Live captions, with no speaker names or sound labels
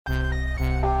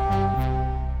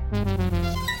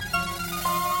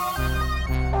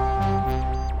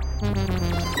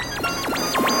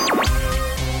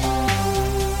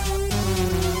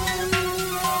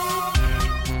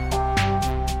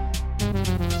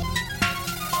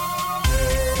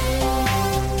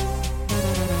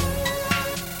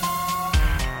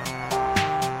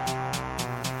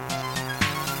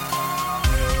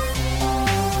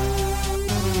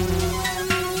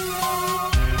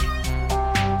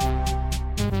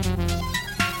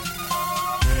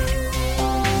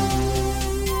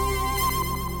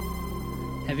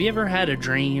you ever had a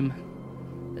dream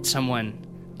that someone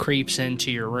creeps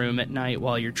into your room at night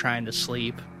while you're trying to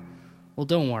sleep? Well,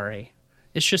 don't worry.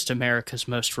 It's just America's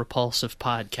most repulsive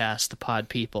podcast, The Pod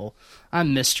People.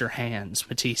 I'm Mr. Hands,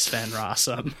 Matisse Van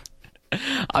Rossum.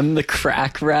 I'm the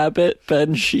crack rabbit,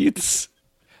 Ben Sheets.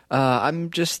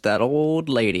 I'm just that old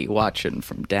lady watching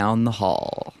from down the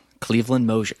hall, Cleveland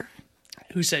Mosier.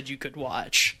 Who said you could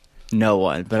watch? No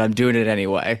one, but I'm doing it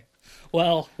anyway.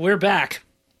 Well, we're back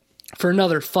for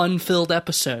another fun-filled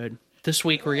episode. This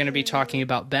week we're going to be talking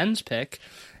about Ben's pick,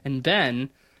 and Ben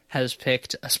has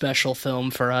picked a special film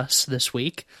for us this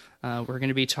week. We're going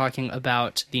to be talking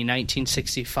about the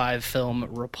 1965 film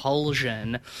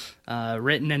Repulsion,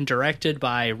 written and directed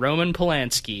by Roman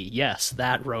Polanski. Yes,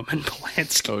 that Roman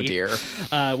Polanski. Oh,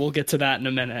 dear. We'll get to that in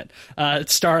a minute.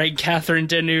 It's starring Catherine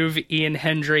Deneuve, Ian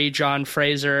Hendry, John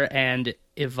Fraser, and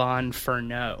Yvonne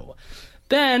Furneaux.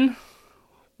 Ben,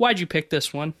 why'd you pick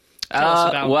this one? Tell us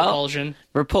about Repulsion.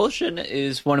 Repulsion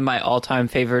is one of my all-time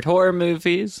favorite horror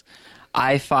movies.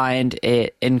 I find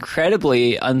it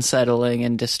incredibly unsettling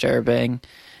and disturbing,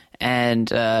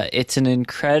 and it's an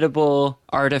incredible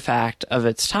artifact of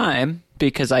its time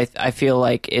because I feel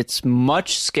like it's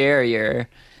much scarier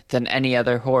than any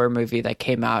other horror movie that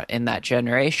came out in that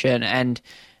generation. And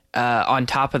on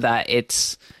top of that,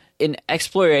 it's an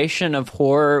exploration of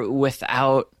horror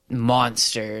without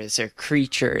monsters or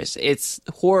creatures. It's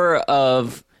horror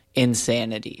of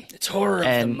insanity. It's horror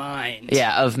of the mind.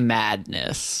 Yeah, of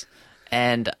madness.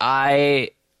 And I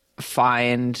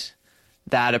find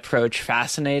that approach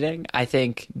fascinating. I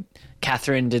think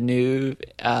Catherine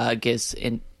Deneuve gives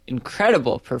an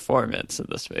incredible performance in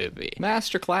this movie.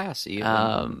 Masterclass,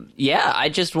 even. Yeah, I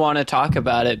just want to talk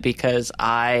about it because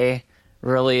I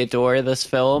really adore this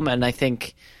film, and I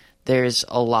think there's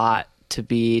a lot to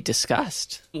be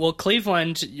discussed. Well,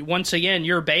 Cleveland, once again,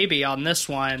 your baby on this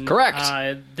one. Correct.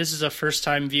 This is a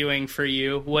first-time viewing for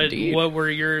you. What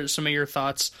were some of your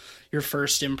thoughts, your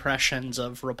first impressions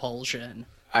of Repulsion?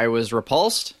 I was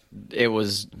repulsed. It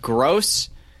was gross,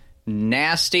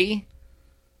 nasty,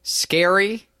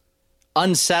 scary,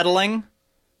 unsettling.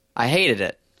 I hated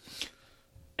it.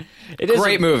 It is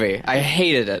Great movie. I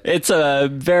hated it. It's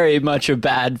very much a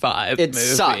bad vibe It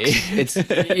movie. sucks.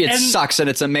 It sucks, and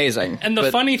it's amazing. And the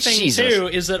funny thing, Jesus. too,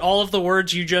 is that all of the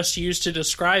words you just used to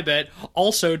describe it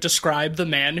also describe the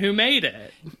man who made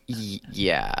it.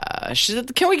 Yeah.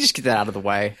 Can we just get that out of the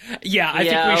way? Yeah, I think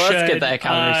we should. Let's get that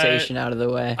conversation out of the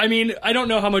way. I mean, I don't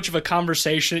know how much of a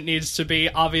conversation it needs to be.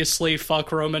 Obviously,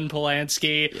 fuck Roman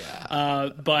Polanski. Yeah.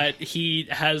 But he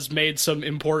has made some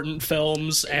important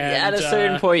films. And at a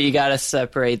certain point, you gotta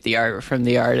separate the art from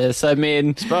the artist. I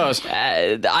mean, Suppose.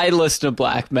 I listen to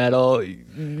black metal.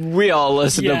 We all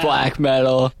listen to black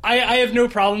metal. I have no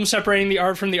problem separating the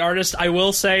art from the artist. I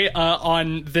will say,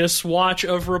 on this watch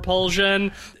of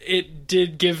Repulsion, it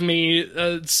did give me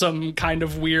some kind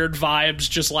of weird vibes,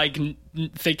 just like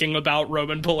thinking about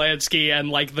Roman Polanski and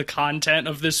like the content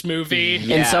of this movie.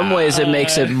 Yeah. In some ways, it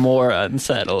makes it more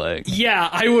unsettling. Yeah,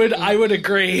 I would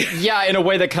agree. Yeah, in a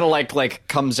way that kind of like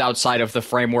comes outside of the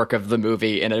framework of the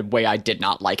movie in a way I did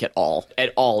not like at all.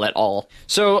 At all.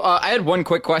 So I had one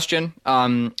quick question. I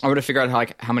want to figure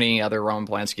out how many other Roman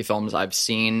Polanski films I've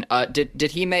seen.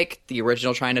 Did he make the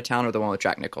original Chinatown or the one with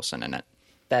Jack Nicholson in it?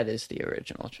 That is the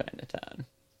original Chinatown.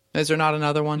 Is there not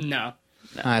another one? No.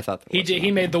 I thought there was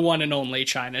He made the one and only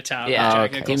Chinatown. Yeah, with Jack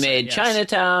okay. Nicholson, He made yes.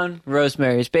 Chinatown,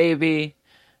 Rosemary's Baby,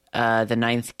 The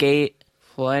Ninth Gate,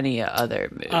 plenty of other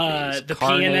movies. The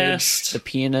Carnage, Pianist. The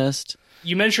Pianist.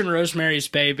 You mentioned Rosemary's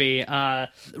Baby.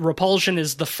 Repulsion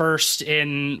is the first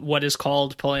in what is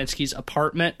called Polanski's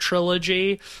Apartment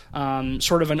trilogy,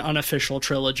 sort of an unofficial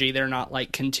trilogy. They're not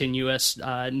like continuous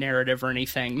narrative or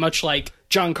anything, much like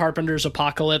John Carpenter's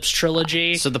Apocalypse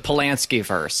trilogy. So the Polanski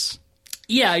verse.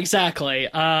 Yeah, exactly.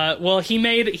 Well, he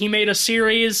made a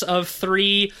series of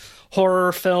 3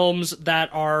 horror films that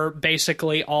are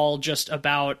basically all just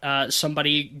about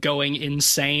somebody going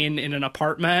insane in an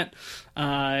apartment.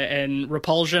 And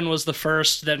Repulsion was the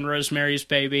first, then Rosemary's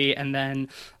Baby, and then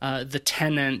The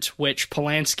Tenant, which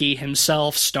Polanski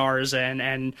himself stars in,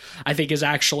 and I think is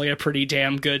actually a pretty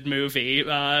damn good movie.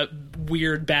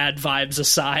 Weird bad vibes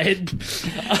aside.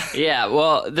 Yeah,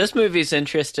 well, this movie's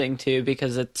interesting, too,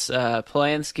 because it's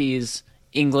Polanski's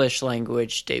English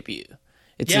language debut.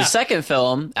 It's his second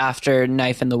film after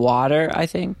Knife in the Water, I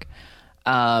think.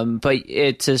 But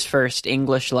it's his first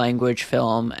English language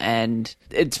film, and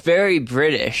it's very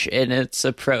British in its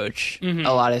approach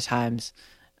a lot of times.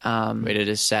 Wait, it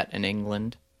is set in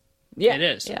England. Yeah, It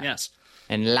is, yeah. yes.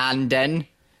 In London.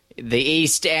 The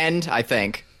East End, I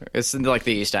think. It's like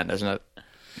the East End, isn't it?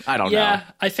 I don't Yeah, know.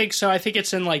 I think so. I think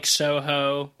it's in like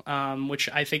Soho, which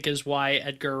I think is why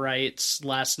Edgar Wright's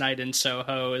Last Night in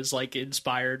Soho is like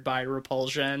inspired by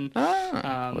Repulsion,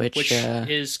 which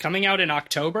is coming out in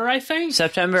October, I think.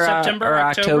 September or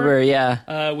October,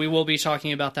 yeah. We will be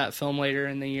talking about that film later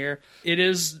in the year. It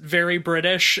is very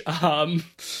British.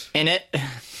 In it,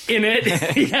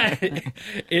 Yeah,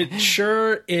 it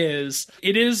sure is.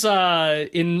 It is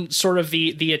in sort of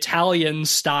the Italian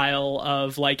style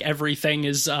of like everything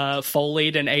is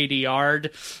Foleyed and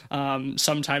ADR'd,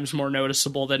 sometimes more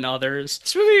noticeable than others.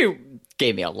 this movie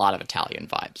gave me a lot of Italian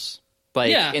vibes.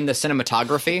 Like Yeah. in the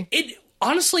cinematography.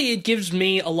 Honestly, it gives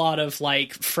me a lot of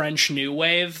like French New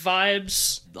Wave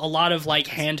vibes, a lot of like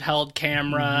handheld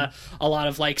camera, a lot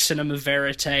of like cinema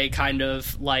verite kind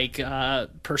of like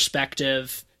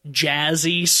perspective,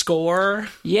 jazzy score.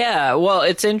 Yeah, well,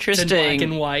 it's interesting. black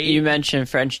and white. You mentioned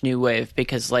French New Wave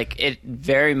because, like, it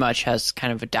very much has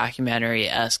kind of a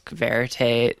documentary-esque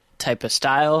verite type of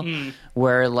style,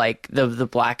 where like the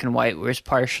black and white was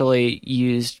partially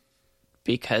used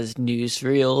because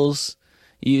newsreels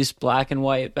used black and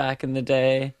white back in the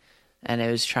day, and it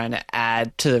was trying to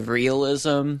add to the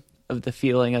realism of the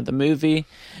feeling of the movie,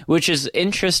 which is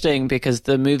interesting because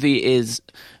the movie is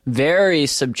very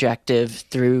subjective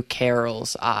through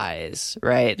Carol's eyes,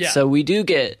 right? Yeah. So we do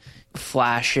get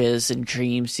flashes and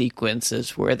dream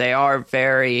sequences where they are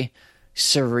very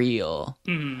surreal,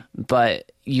 but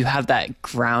you have that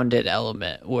grounded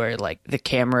element where like the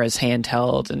camera is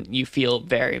handheld and you feel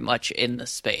very much in the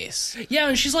space. Yeah,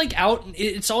 and she's like out.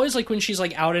 It's always like when she's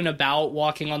like out and about,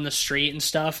 walking on the street and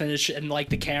stuff, and like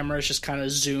the camera is just kind of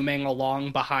zooming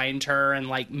along behind her and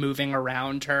like moving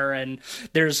around her. And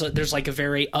there's like a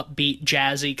very upbeat,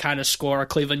 jazzy kind of score.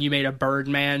 Cleveland, you made a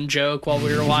Birdman joke while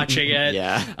we were watching it.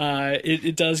 Yeah.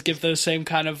 It does give those same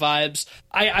kind of vibes.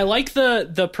 I like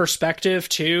the perspective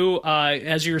too.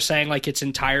 As you were saying, like it's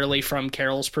entirely from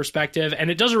Carol's perspective,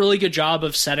 and it does a really good job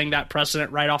of setting that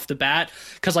precedent right off the bat,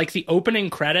 because like the opening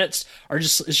credits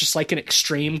it's just like an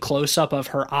extreme close-up of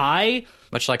her eye.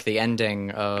 Much like the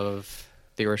ending of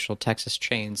the original Texas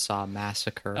Chainsaw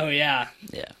Massacre. Oh yeah,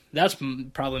 that's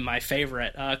probably my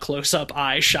favorite close-up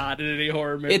eye shot in any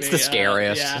horror movie. It's the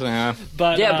scariest. Yeah.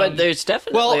 Yeah. But there's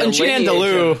definitely Well, and Jean lineage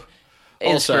Andalou of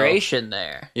inspiration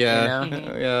there. Yeah, you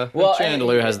know? yeah. Well, Jean and-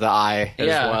 Andalou has the eye as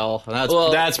Yeah. well. And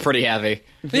Well- that's pretty heavy.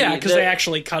 yeah, because the- they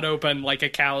actually cut open like a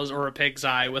cow's or a pig's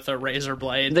eye with a razor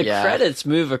blade. The Yeah. credits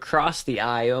move across the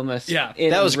eye almost Yeah.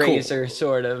 in That was cool. razor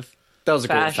sort of That was a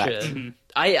cool fashion. effect.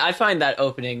 I find that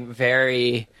opening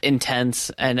very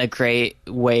intense and a great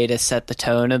way to set the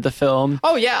tone of the film.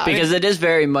 Oh, yeah. Because it is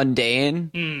very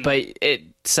mundane, but it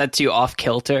sets you off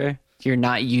kilter. You're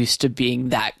not used to being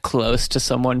that close to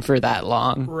someone for that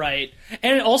long. Right.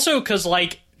 And also because,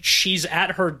 like, she's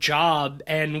at her job,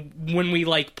 and when we,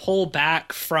 like, pull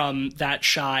back from that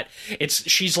shot,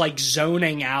 she's, like,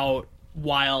 zoning out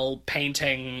while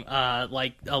painting,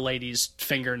 like, a lady's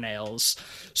fingernails.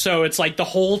 So it's, like, the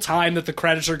whole time that the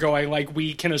credits are going, like,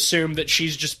 we can assume that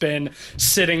she's just been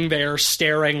sitting there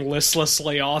staring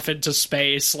listlessly off into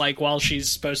space, like, while she's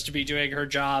supposed to be doing her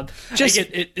job. Just-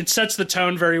 Like, it sets the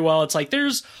tone very well. It's like,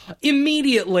 there's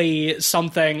immediately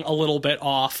something a little bit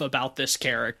off about this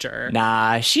character.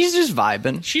 Nah, she's just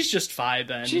vibing. She's just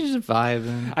vibing. She's just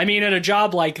vibing. I mean, at a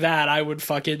job like that, I would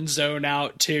fucking zone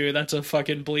out too. That's a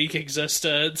fucking bleak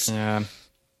existence. Yeah.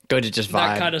 Good to just vibe.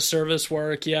 That kind of service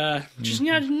work, yeah. Just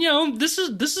yeah, you know, this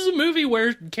is a movie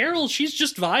where Carol, she's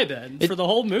just vibing for the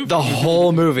whole movie. the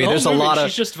whole movie. The whole There's movie, a lot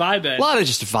she's just vibing.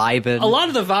 just vibing. A lot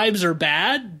of the vibes are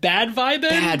bad vibing,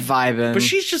 bad vibing. but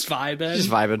she's just vibing. just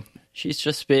vibing. She's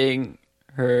just being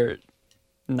her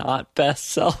not best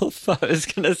self. I was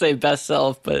going to say best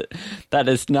self, but that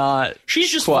is not She's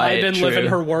just quite vibing, true. living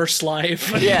her worst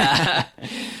life. Yeah.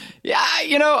 Yeah,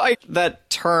 you know, that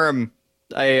term,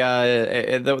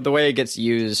 the way it gets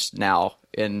used now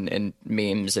in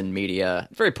memes and media,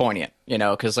 very poignant, you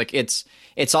know, because like it's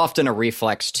often a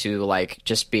reflex to like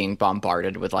just being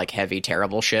bombarded with like heavy,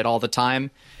 terrible shit all the time,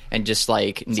 and just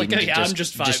like needing like, to yeah, I'm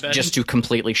just vibing. just to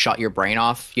completely shut your brain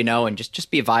off, you know, and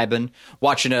just be vibing,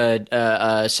 watching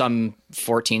some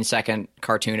 14-second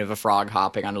cartoon of a frog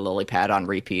hopping on a lily pad on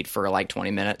repeat for like 20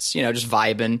 minutes, you know, just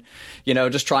vibing, you know,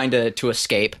 just trying to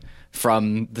escape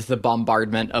from the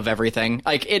bombardment of everything.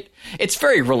 Like it's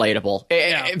very relatable,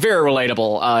 very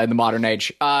relatable in the modern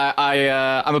age.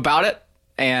 I'm about it,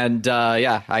 and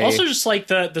yeah. Also, just like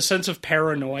the sense of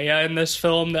paranoia in this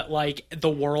film, that like the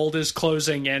world is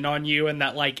closing in on you, and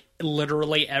that like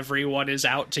literally everyone is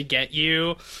out to get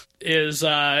you, is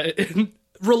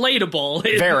relatable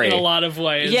in a lot of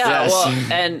ways. Yeah, Yes. well,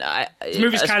 and This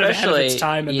movie's kind of ahead of its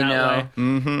time in that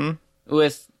way.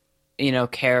 with,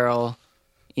 Carol,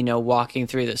 walking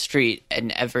through the street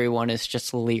and everyone is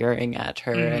just leering at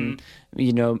her and,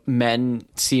 men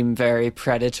seem very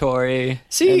predatory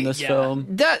in this film.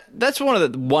 That's one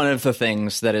of the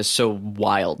things that is so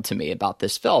wild to me about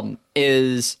this film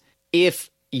is if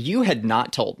you had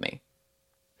not told me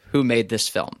who made this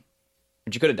film,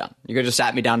 which you could have done, you could have just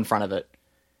sat me down in front of it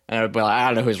and I would be like, I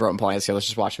don't know who's Roman Polanski, let's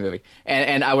just watch the movie.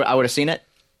 And I would have seen it.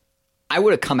 I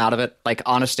would have come out of it, like,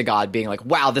 honest to God, being like,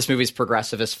 wow, this movie's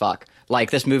progressive as fuck. Like,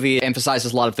 this movie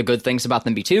emphasizes a lot of the good things about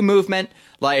the Me Too movement.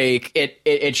 Like,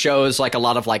 it shows, like, a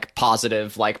lot of, like,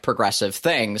 positive, like, progressive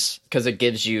things, because it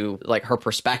gives you, like, her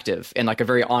perspective in, like, a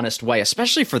very honest way,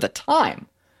 especially for the time.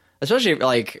 Especially,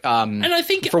 like, and I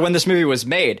think for when this movie was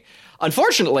made.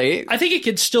 Unfortunately, I think it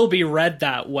could still be read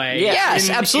that way. Yes,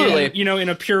 absolutely. In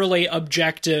a purely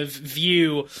objective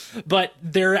view, but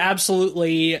there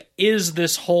absolutely is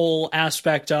this whole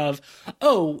aspect of,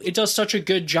 it does such a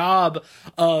good job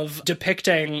of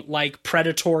depicting like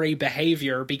predatory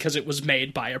behavior because it was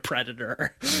made by a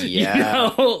predator. Yeah.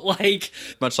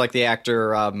 Much like the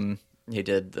actor he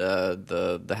did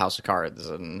the House of Cards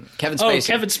and Kevin Spacey.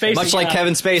 Kevin Spacey. Much like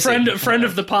Kevin Spacey. Friend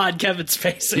of the pod, Kevin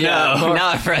Spacey. No,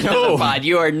 not friend of the pod.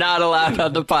 You are not allowed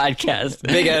on the podcast.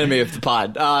 Big enemy of the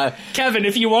pod. Kevin,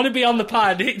 if you want to be on the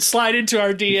pod, slide into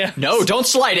our DM. No, don't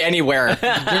slide anywhere.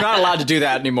 You're not allowed to do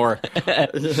that anymore.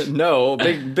 No,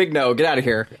 big no. Get out of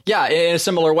here. Yeah, in a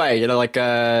similar way,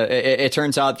 it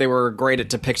turns out they were great at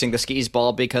depicting the skis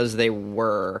ball because they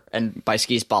were, and by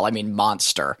skis ball I mean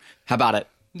monster. How about it?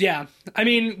 Yeah. I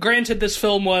mean, granted, this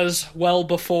film was well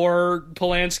before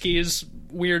Polanski's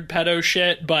weird pedo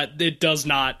shit, but it does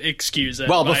not excuse it.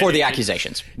 Well, before the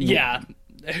accusations. Yeah.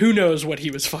 Who knows what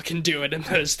he was fucking doing in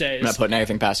those days. I'm not putting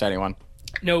anything past anyone.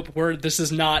 Nope, this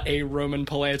is not a Roman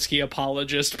Polanski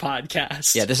apologist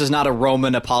podcast. Yeah, this is not a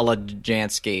Roman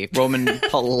apologiansky. Roman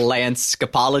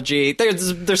Polanskapology.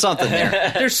 There's something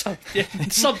there. There's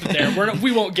something there.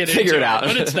 We won't get Figure into it out.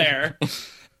 But it's there.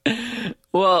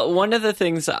 Well, one of the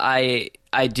things I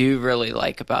do really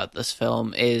like about this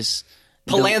film is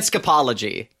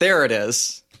Polanskapology. There it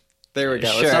is. There we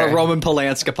go. Sure. It's not a Roman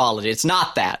Polanskapology. It's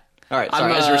not that. All right,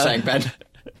 sorry, as you were saying, Ben.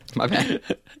 My bad.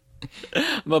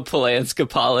 I'm a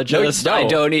Polanskapologist. No. I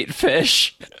don't eat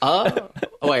fish. Oh,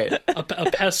 wait. A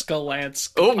pescalance.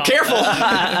 Oh, careful.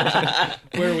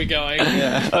 Where are we going?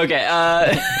 Yeah.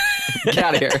 Okay, get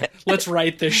out of here. Let's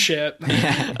write this shit.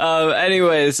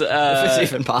 Anyways, if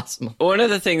it's even possible. One of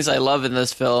the things I love in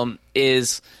this film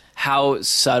is how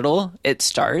subtle it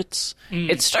starts.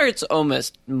 It starts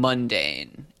almost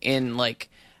mundane in like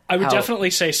I would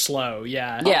definitely say slow,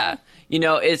 yeah. Yeah.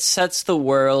 It sets the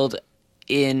world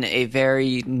in a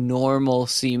very normal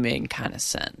seeming kind of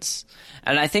sense.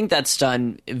 And I think that's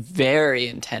done very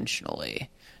intentionally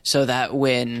so that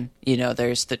when,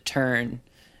 there's the turn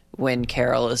when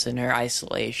Carol is in her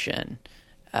isolation,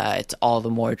 it's all the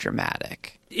more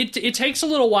dramatic. It takes a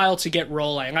little while to get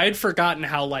rolling. I had forgotten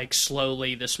how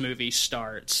slowly this movie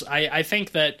starts. I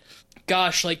think that,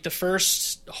 gosh, the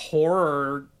first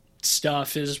horror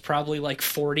stuff is probably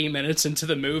 40 minutes into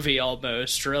the movie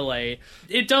almost, really.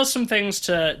 It does some things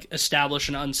to establish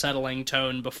an unsettling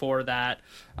tone before that.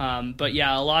 But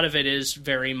yeah, a lot of it is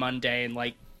very mundane,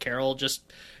 Carol just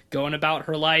going about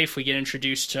her life. We get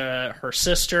introduced to her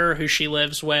sister, who she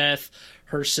lives with,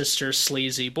 her sister's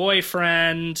sleazy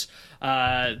boyfriend,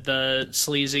 the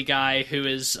sleazy guy who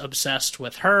is obsessed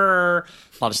with her.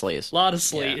 A lot of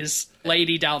sleaze. Yeah.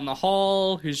 Lady down the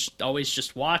hall who's always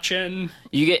just watching.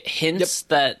 You get hints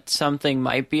that something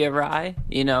might be awry,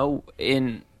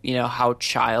 in how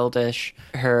childish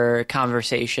her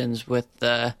conversations with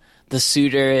the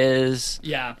suitor is.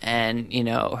 Yeah. And,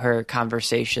 her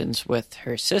conversations with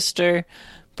her sister.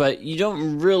 But you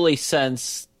don't really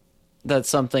sense that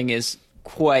something is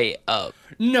quite up.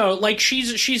 No,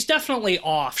 she's definitely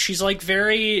off. She's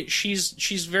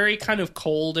she's very kind of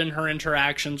cold in her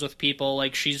interactions with people.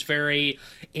 She's very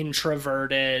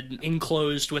introverted,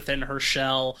 enclosed within her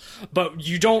shell. But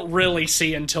you don't really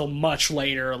see until much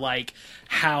later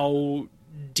how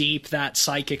deep that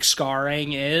psychic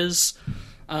scarring is.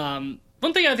 One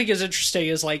thing I think is interesting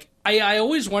is I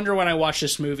always wonder when I watch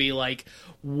this movie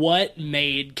what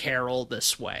made Carol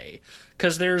this way,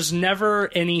 because there's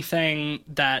never anything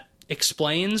that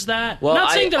explains that. Well,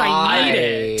 not saying that I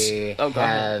need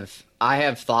it. I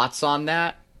have thoughts on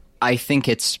that. I think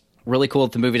it's really cool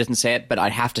that the movie doesn't say it, but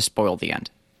I'd have to spoil the end.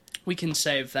 We can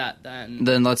save that then.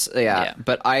 Then let's yeah.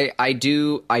 But I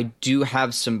do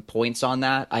have some points on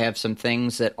that. I have some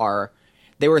things that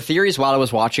they were theories while I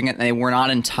was watching it, and they were not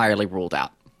entirely ruled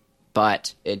out.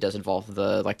 but it does involve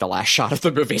the last shot of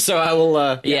the movie. So I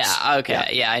will. Yeah. Okay.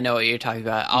 Yeah. I know what you're talking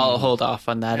about. I'll hold off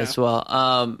on that as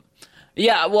well.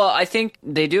 Yeah. Well, I think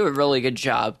they do a really good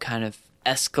job, kind of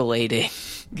escalating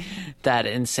that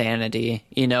insanity.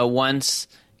 Once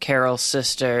Carol's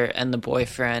sister and the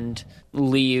boyfriend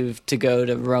leave to go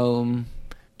to Rome,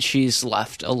 she's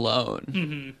left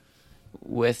alone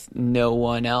with no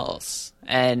one else,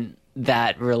 and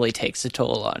that really takes a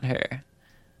toll on her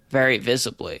very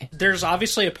visibly. There's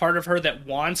obviously a part of her that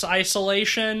wants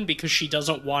isolation because she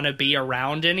doesn't want to be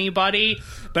around anybody,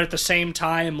 but at the same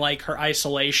time, like, her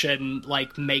isolation,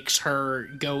 like, makes her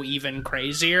go even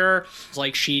crazier.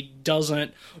 Like, she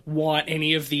doesn't want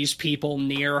any of these people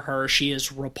near her. She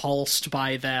is repulsed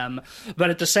by them. But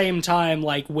at the same time,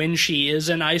 like, when she is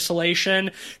in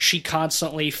isolation, she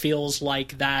constantly feels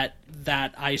like that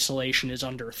isolation is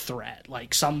under threat.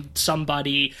 Like,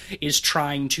 somebody is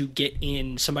trying to get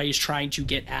in, somebody's trying to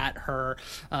get at her,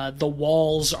 the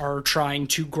walls are trying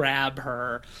to grab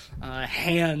her,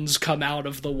 hands come out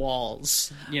of the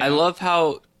walls. I love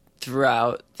how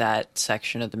throughout that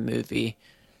section of the movie,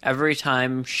 every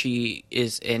time she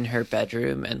is in her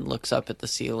bedroom and looks up at the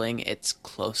ceiling, it's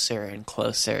closer and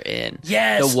closer in.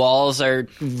 Yes! The walls are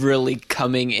really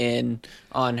coming in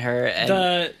on her.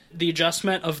 And the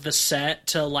adjustment of the set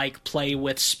to, like, play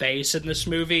with space in this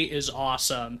movie is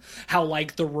awesome. How,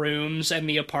 like, the rooms and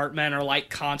the apartment are, like,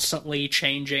 constantly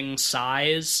changing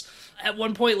size. At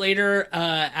one point later,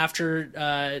 after,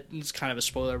 it's kind of a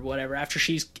spoiler, but whatever, after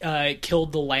she's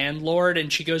killed the landlord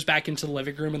and she goes back into the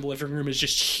living room and the living room is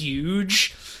just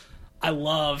huge. I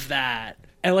love that.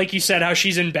 And like you said, how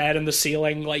she's in bed and the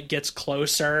ceiling, like, gets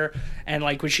closer, and,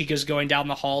 like, when she goes going down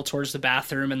the hall towards the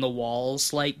bathroom and the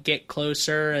walls, like, get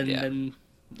closer, and then,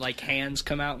 like, hands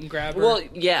come out and grab her. Well,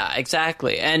 yeah,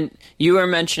 exactly. And you were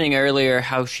mentioning earlier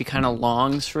how she kind of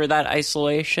longs for that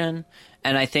isolation,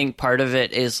 and I think part of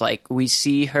it is, like, we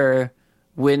see her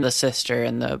when the sister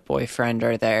and the boyfriend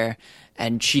are there,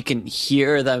 and she can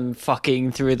hear them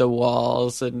fucking through the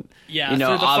walls, and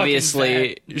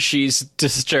obviously she's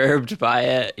disturbed by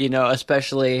it,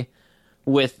 especially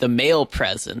with the male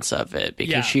presence of it,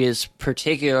 because she is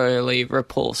particularly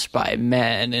repulsed by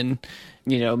men and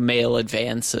male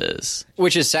advances.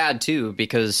 Which is sad too,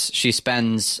 because she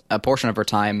spends a portion of her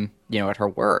time at her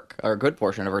work, or a good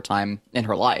portion of her time in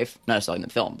her life, not necessarily in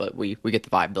the film, but we get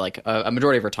the vibe, like a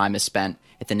majority of her time is spent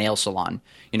at the nail salon,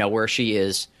 where she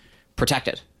is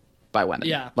protected by women.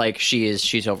 Yeah. Like,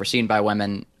 she's overseen by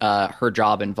women. Her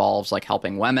job involves, like,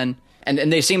 helping women. And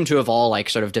they seem to have all, like,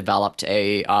 sort of developed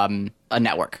a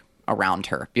network around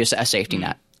her, just a safety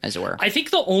net, as it were. I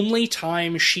think the only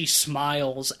time she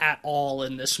smiles at all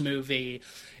in this movie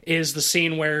is the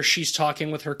scene where she's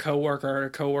talking with her coworker. Her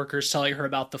coworker's telling her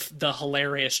about the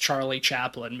hilarious Charlie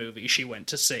Chaplin movie she went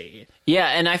to see. Yeah,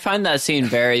 and I find that scene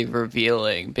very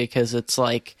revealing, because it's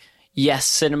like, yes,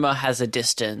 cinema has a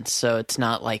distance, so it's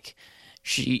not like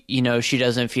she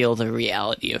doesn't feel the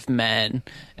reality of men,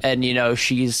 and,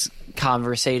 she's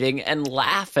conversating and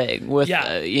laughing with,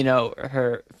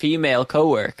 her female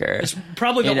coworker. It's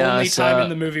probably the only time in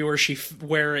the movie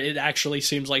where it actually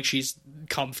seems like she's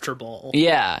comfortable.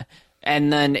 Yeah,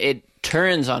 and then it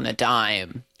turns on a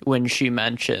dime when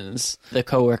the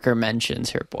coworker mentions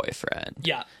her boyfriend.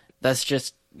 Yeah. That's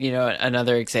just,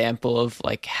 another example of,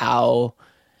 like, how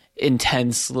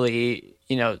intensely,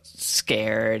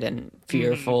 scared and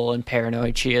fearful and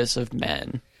paranoid she is of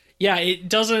men. Yeah, it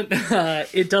doesn't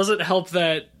help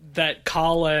that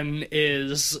Colin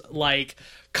is, like,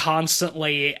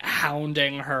 constantly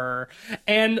hounding her,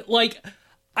 and, like,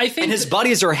 I think his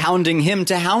buddies are hounding him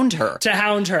to hound her.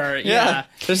 Yeah.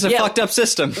 This is a fucked up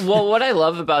system. Well, what I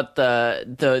love about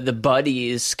the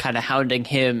buddies kind of hounding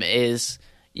him is,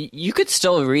 you could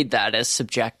still read that as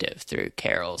subjective through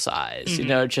Carol's eyes,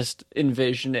 just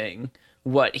envisioning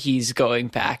what he's going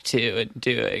back to and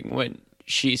doing when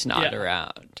she's not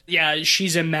around. Yeah,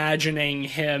 she's imagining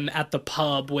him at the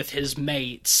pub with his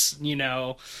mates, doing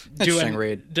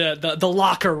the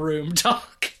locker room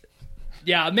talk.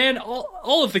 Yeah, man,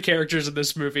 all of the characters in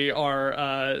this movie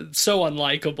are so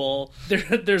unlikable.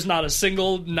 There's not a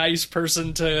single nice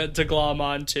person to glom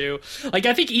onto. Like,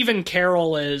 I think even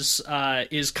Carol is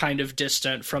kind of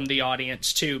distant from the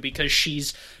audience too, because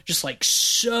she's just, like,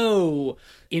 so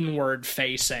inward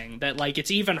facing that, like, it's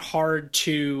even hard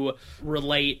to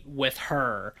relate with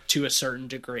her to a certain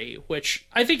degree, which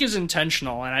I think is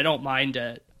intentional, and I don't mind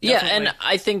it. Definitely. Yeah, and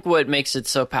I think what makes it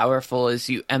so powerful is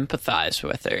you empathize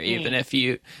with her, even if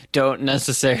you don't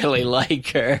necessarily like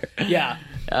her. Yeah.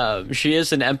 She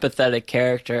is an empathetic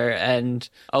character, and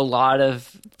a lot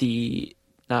of the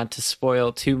not to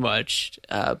spoil too much,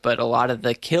 but a lot of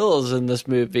the kills in this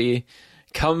movie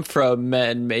come from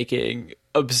men making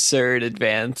absurd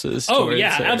advances. Oh towards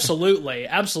yeah, her. absolutely.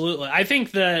 I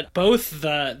think that both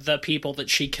the people that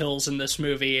she kills in this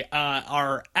movie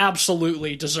are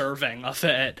absolutely deserving of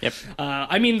it. Yep.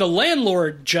 I mean, the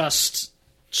landlord just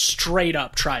straight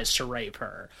up tries to rape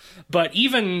her, but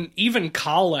even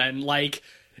Colin, like,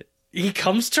 he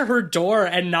comes to her door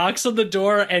and knocks on the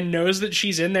door and knows that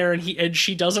she's in there, and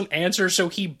she doesn't answer, so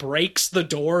he breaks the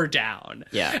door down.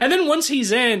 Yeah. And then once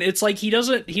he's in, it's like he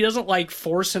doesn't like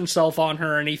force himself on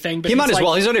her or anything. But He might as like,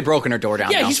 well. He's already broken her door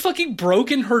down. yeah, now. he's fucking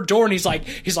broken her door, and he's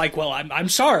like, well, I'm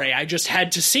sorry, I just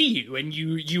had to see you, and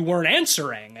you weren't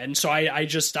answering, and so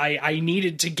I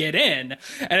needed to get in,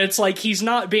 and it's like he's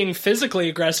not being physically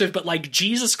aggressive, but like,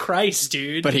 Jesus Christ,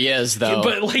 dude. But he is, though.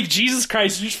 But like, Jesus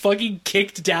Christ, you just fucking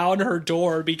kicked down her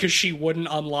door because she wouldn't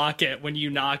unlock it when you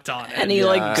knocked on it. And he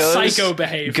like Psycho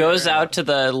behavior. goes out to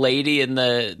the lady in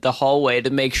the hallway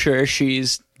to make sure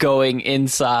she's going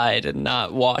inside and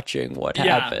not watching what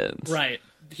happens. Right.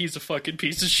 He's a fucking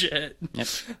piece of shit. Yep.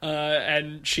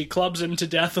 And she clubs him to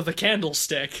death with a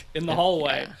candlestick in the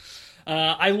hallway.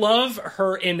 I love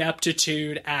her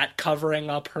ineptitude at covering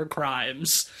up her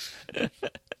crimes.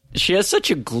 She has such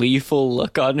a gleeful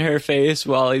look on her face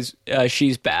while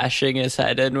she's bashing his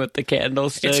head in with the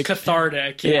candlestick. It's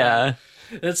cathartic. Yeah.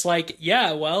 It's like,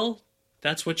 yeah, well,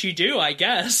 that's what you do, I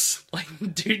guess. Like,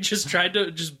 dude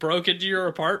just broke into your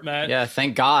apartment. Yeah,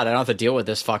 thank God I don't have to deal with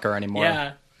this fucker anymore.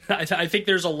 Yeah. I think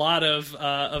there's a lot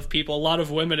of people, a lot of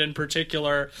women in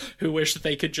particular, who wish that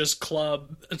they could just club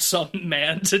some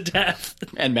man to death.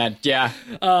 And men, yeah.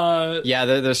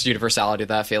 There's universality to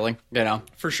that feeling, you know.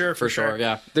 For sure.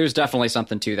 Yeah. There's definitely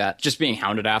something to that. Just being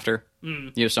hounded after,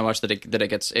 you know, so much that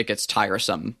it gets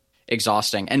tiresome,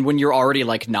 exhausting. And when you're already,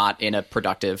 like, not in a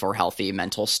productive or healthy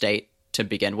mental state to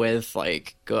begin with,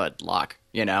 like, good luck.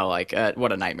 You know, like,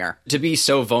 what a nightmare. To be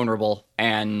so vulnerable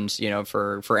and, you know,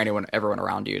 for everyone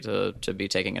around you to be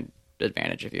taking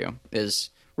advantage of you is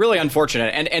really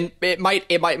unfortunate. And it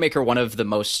might make her one of the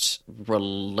most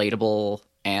relatable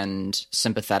and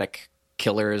sympathetic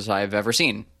killers I've ever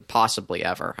seen. Possibly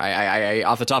ever. I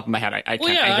off the top of my head, I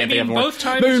can't think of more. Both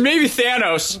times... Maybe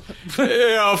Thanos,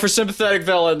 you know, for sympathetic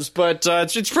villains, but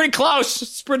it's pretty close.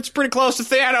 It's pretty close to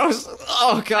Thanos.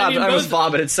 Oh, God, I was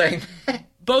vomited saying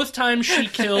both times she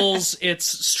kills, it's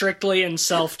strictly in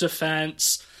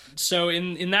self-defense. So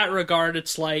in that regard,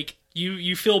 it's like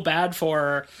you feel bad for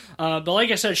her. But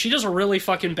like I said, she does a really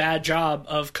fucking bad job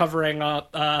of covering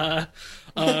up her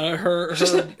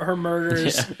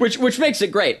murders. Yeah. Which makes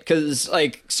it great, because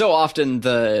like so often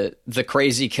the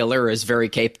crazy killer is very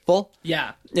capable.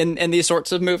 Yeah. In these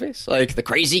sorts of movies, like the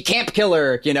crazy camp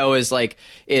killer, you know, is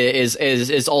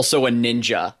also a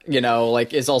ninja, you know,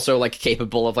 like is also like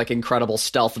capable of like incredible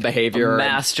stealth behavior,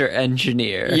 master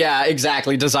engineer. Yeah,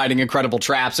 exactly, designing incredible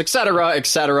traps, etc.,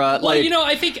 etc. Well, like, you know,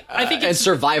 I think and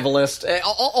survivalist,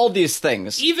 all these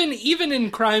things. Even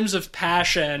in Crimes of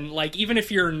Passion, like even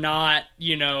if you're not,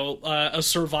 you know, a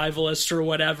survivalist or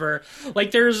whatever,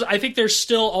 like I think there's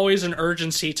still always an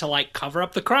urgency to like cover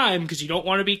up the crime because you don't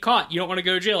want to be caught, you don't want to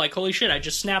go to jail. Like, holy shit, I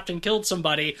just snapped and killed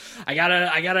somebody. I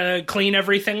gotta clean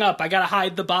everything up. I gotta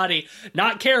hide the body.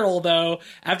 Not Carol, though.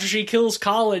 After she kills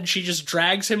Colin, she just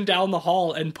drags him down the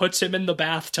hall and puts him in the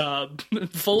bathtub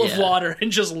full of water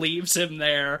and just leaves him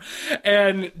there.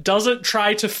 And doesn't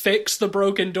try to fix the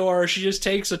broken door. She just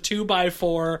takes a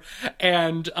 2x4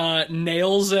 and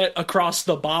nails it across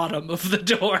the bottom of the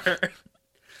door.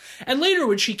 And later,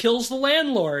 when she kills the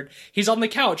landlord, he's on the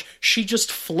couch. She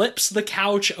just flips the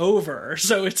couch over,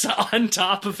 so it's on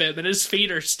top of him, and his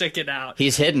feet are sticking out.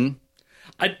 He's hidden.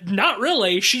 Not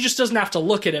really. She just doesn't have to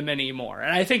look at him anymore.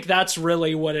 And I think that's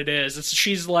really what it is.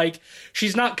 She's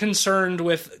not concerned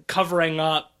with covering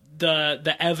up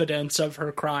the evidence of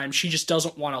her crime. She just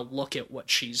doesn't want to look at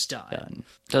what she's done.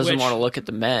 Doesn't want to look at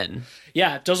the men.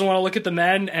 Yeah, doesn't want to look at the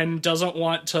men and doesn't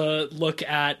want to look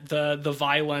at the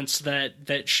violence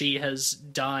that she has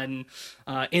done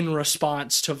in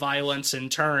response to violence in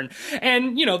turn.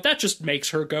 And, you know, that just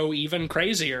makes her go even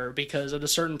crazier because at a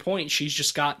certain point she's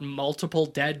just got multiple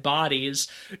dead bodies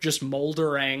just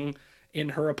moldering in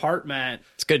her apartment.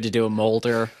 It's good to do a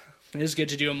molder. It is good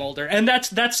to do a molder. And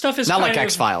that stuff is not kind like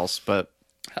X-Files, but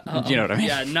you know what I mean?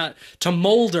 Yeah, not to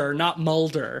molder, not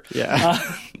Mulder. Yeah.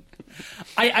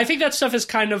 I think that stuff is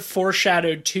kind of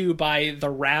foreshadowed too by the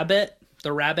rabbit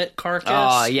carcass.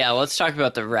 Oh, yeah, let's talk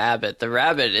about the rabbit. The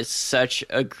rabbit is such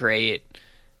a great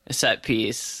set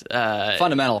piece.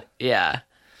 Fundamental. Yeah.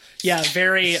 Yeah,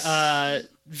 very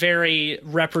very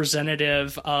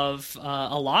representative of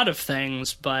a lot of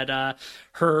things, but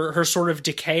her sort of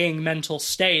decaying mental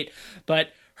state. But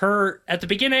her, at the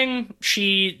beginning,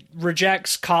 she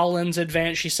rejects Colin's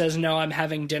advance. She says, no, I'm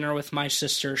having dinner with my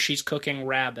sister. She's cooking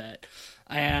rabbit.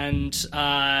 And,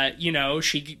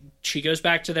 she goes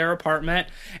back to their apartment,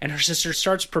 and her sister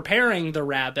starts preparing the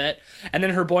rabbit, and then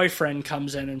her boyfriend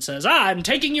comes in and says, I'm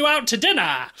taking you out to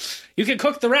dinner. You can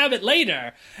cook the rabbit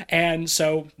later. And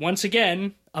so, once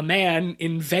again, a man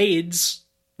invades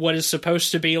what is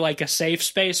supposed to be like a safe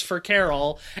space for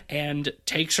Carol and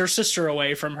takes her sister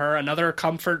away from her, another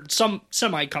some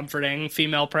semi-comforting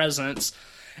female presence.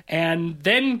 And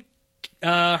then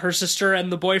her sister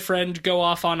and the boyfriend go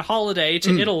off on holiday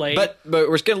to Italy. But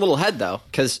we're getting a little ahead, though,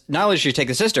 because not only does she take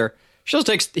the sister, he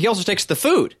also takes the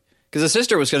food, because the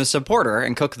sister was going to support her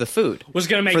and cook the food. Was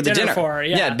going to make dinner for her,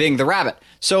 yeah. Yeah, being the rabbit.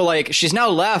 So, like, she's now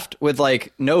left with,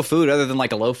 like, no food other than,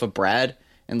 like, a loaf of bread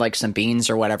and, like, some beans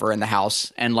or whatever in the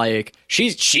house. And, like,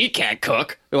 she can't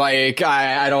cook. Like,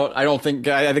 I think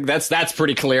that's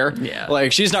pretty clear. Yeah.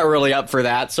 Like, she's not really up for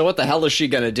that. So what the hell is she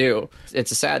going to do? It's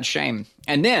a sad shame.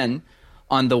 And then,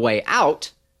 on the way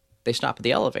out, they stop at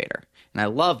the elevator. And I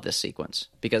love this sequence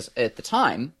because at the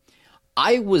time,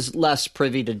 I was less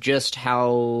privy to just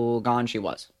how gone she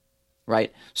was,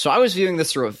 right? So I was viewing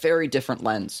this through a very different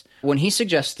lens. When he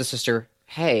suggests to the sister,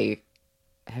 hey,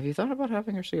 have you thought about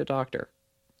having her see a doctor,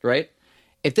 right?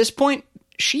 At this point,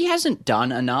 she hasn't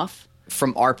done enough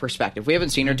from our perspective. We haven't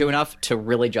seen her do enough to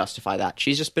really justify that.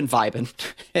 She's just been vibing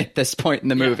at this point in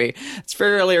the movie. It's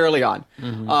fairly early on.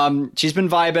 Mm-hmm. She's been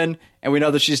vibing, and we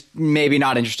know that she's maybe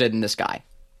not interested in this guy,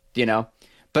 you know?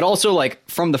 But also, like,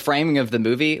 from the framing of the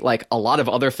movie, like, a lot of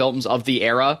other films of the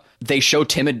era, they show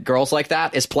timid girls like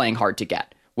that as playing hard to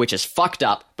get, which is fucked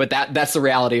up, but that's the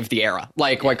reality of the era.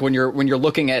 Like when you're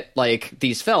looking at, like,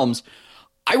 these films,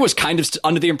 I was kind of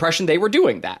under the impression they were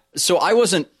doing that. So I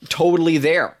wasn't totally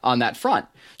there on that front.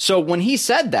 So when he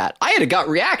said that, I had a gut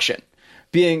reaction,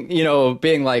 being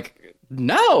like,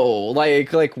 no,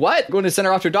 like what? Going to send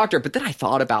her off to a doctor. But then I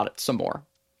thought about it some more.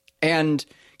 And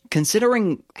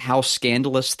considering how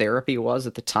scandalous therapy was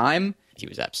at the time, he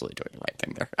was absolutely doing the right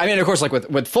thing there. I mean, of course, like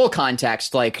with full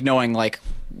context, like knowing like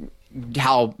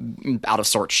how out of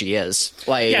sorts she is.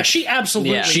 Like, yeah, she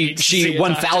absolutely she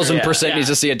 1000% needs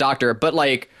to see a doctor. But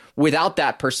like without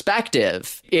that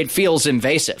perspective, it feels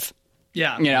invasive.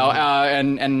 Yeah, you know,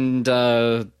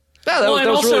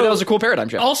 that was a cool paradigm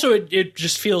shift. Also, it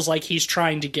just feels like he's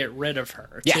trying to get rid of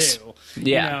her, too.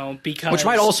 Yeah. You know, because which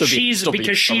might also she's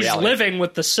living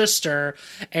with the sister,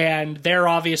 and they're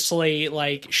obviously,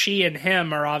 like, she and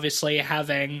him are obviously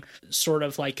having sort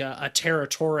of like a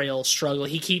territorial struggle.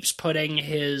 He keeps putting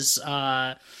his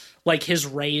his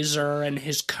razor and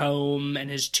his comb and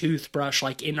his toothbrush,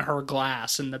 like, in her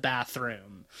glass in the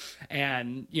bathroom.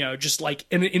 And, you know, just like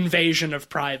an invasion of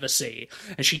privacy.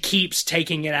 And she keeps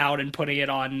taking it out and putting it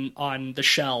on the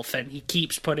shelf, and he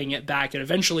keeps putting it back, and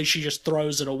eventually she just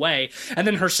throws it away. And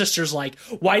then her sister's like,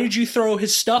 why did you throw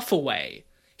his stuff away?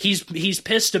 He's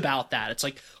pissed about that. It's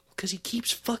like, because he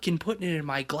keeps fucking putting it in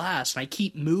my glass, and I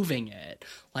keep moving it.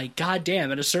 Like,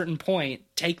 goddamn, at a certain point,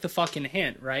 take the fucking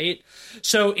hint, right?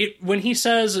 So when he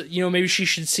says, you know, maybe she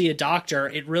should see a doctor,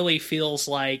 it really feels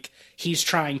like he's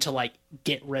trying to, like,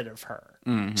 get rid of her.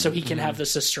 So he can have the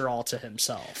sister all to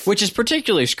himself. Which is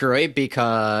particularly screwy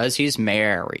because he's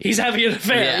married. He's having an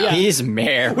affair, yeah. He's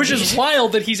married. Which is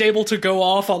wild that he's able to go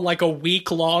off on, like, a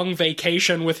week-long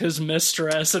vacation with his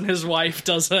mistress, and his wife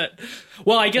doesn't.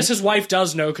 Well, I guess his wife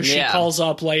does know, because she calls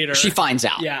up later. She finds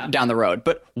out down the road.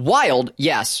 But wild,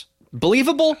 yes.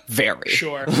 Believable, very.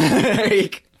 Sure.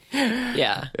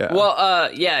 Yeah. Well,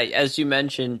 as you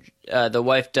mentioned, the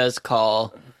wife does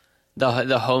call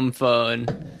the home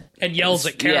phone and yells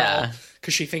at Carol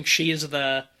because she thinks she is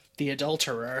the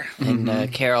adulterer.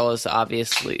 And Carol is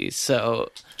obviously so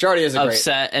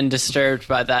upset and disturbed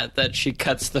by that she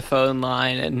cuts the phone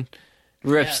line and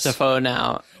rips the phone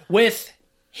out with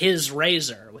his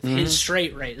razor, with his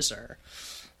straight razor.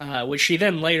 Which she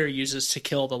then later uses to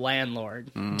kill the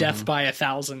landlord. Death by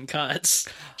 1,000 cuts.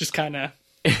 Just kind of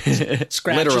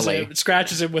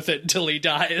scratches him with it until he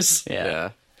dies. Yeah.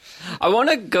 I want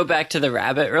to go back to the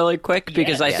rabbit really quick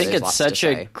because I think it's such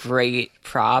a great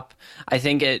prop. I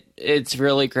think it's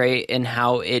really great in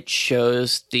how it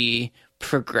shows the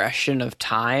progression of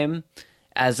time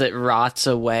as it rots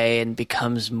away and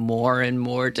becomes more and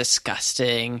more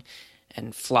disgusting.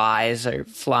 And flies are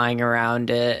flying around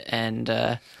it, and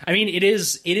I mean, it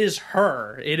is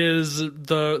her. It is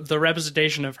the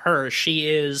representation of her. She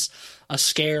is a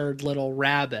scared little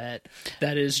rabbit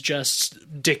that is just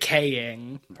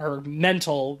decaying. Her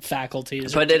mental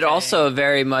faculties. But it also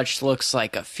very much looks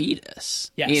like a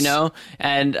fetus, Yes. you know?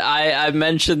 And I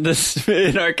mentioned this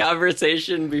in our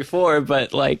conversation before,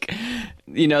 but like,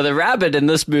 you know, the rabbit in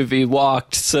this movie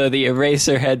walked so the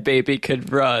Eraserhead baby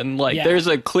could run. Like, Yeah. there's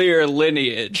a clear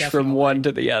lineage from Definitely. one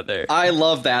to the other. I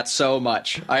love that so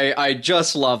much. I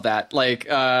just love that. Like,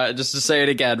 just to say it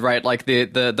again, right? Like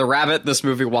the rabbit this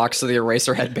movie walks so the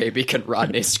Eraserhead baby can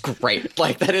run is great.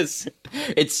 Like that is,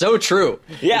 it's so true.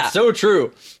 Yeah. It's so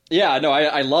true. Yeah, no,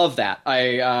 I love that.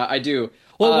 I do.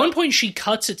 Well, at one point she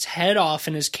cuts its head off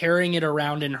and is carrying it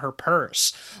around in her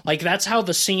purse. Like that's how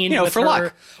the scene with for her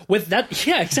luck. with that.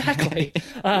 Yeah, exactly.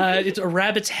 It's a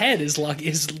rabbit's head is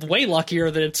way luckier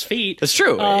than its feet. It's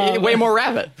true. Way more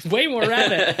rabbit. Way more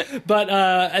rabbit.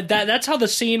 But that's how the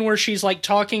scene where she's like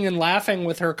talking and laughing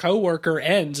with her coworker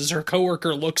ends. As her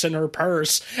coworker looks in her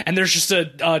purse and there's just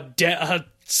a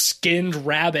skinned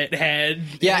rabbit head.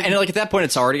 Yeah, and like at that point,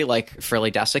 it's already like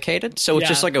fairly desiccated, so it's Yeah.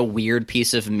 just like a weird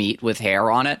piece of meat with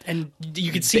hair on it. And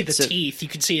you can see the Bits of- teeth. You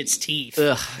can see its teeth.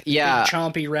 Ugh, yeah. Big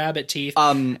chompy rabbit teeth.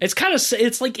 It's kind of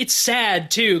it's sad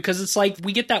too because it's like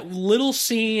we get that little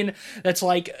scene that's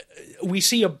like we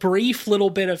see a brief little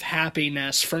bit of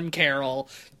happiness from Carol,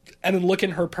 and then look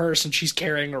in her purse and she's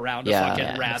carrying around a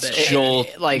fucking rabbit.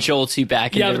 Jolts you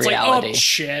back Yeah, into it's reality. like oh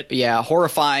shit. Yeah,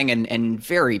 horrifying and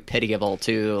very pitiable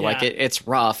too. Like Yeah. it's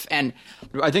rough. And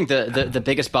I think the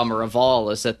biggest bummer of all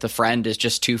is that the friend is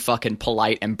just too fucking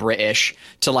polite and British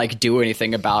to like do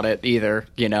anything about it either.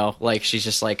 You know, like she's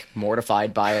just like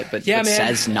mortified by it, but, Yeah, man.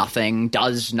 says nothing,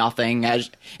 does nothing, and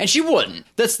she wouldn't.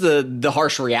 That's the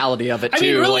harsh reality of it too. I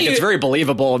mean, really, like it's very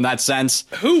believable in that sense.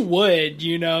 Who would,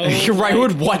 you know? You're right. Who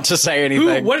would want to say Who,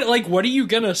 anything? what are you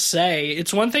gonna say?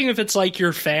 It's one thing if it's like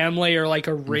your family or like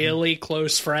a really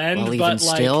close friend, Well, but even like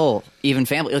still, even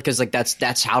family, because like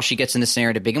that's how she gets in the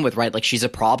scenario to begin with, right? Like she's a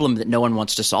problem that no one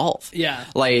wants to solve. Yeah.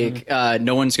 like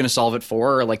no one's going to solve it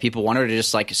for her. Like people want her to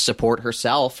just like support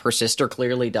herself. Her sister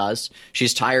clearly does.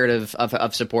 She's tired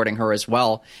of supporting her as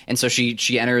well, and so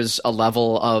she enters a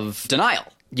level of denial,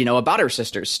 you know, about her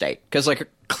sister's state, because like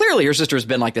clearly her sister has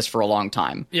been like this for a long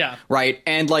time. Yeah. right,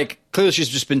 and like clearly she's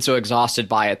just been so exhausted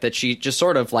by it that she just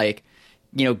sort of like,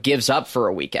 you know, gives up for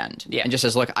a weekend. Yeah. And just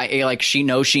says, look, I like, she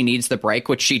knows she needs the break,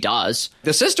 which she does.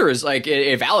 The sister is like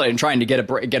valid in trying to get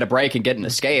a break and get an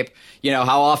escape. You know,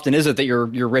 how often is it that your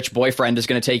rich boyfriend is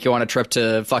going to take you on a trip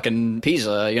to fucking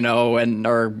Pisa, you know,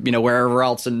 or, you know, wherever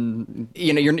else. And,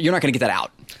 you know, you're not going to get that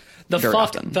out. the very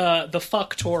fuck often. the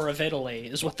fuck tour of Italy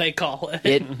is what they call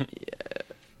it.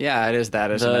 Yeah, it is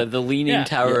that, isn't it? The leaning Yeah.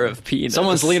 tower of peanuts.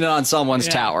 Someone's leaning on someone's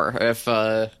Yeah. tower if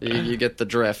you get the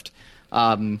drift.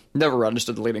 Never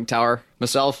understood the leaning tower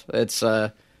myself. It's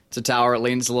a tower. It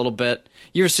leans a little bit.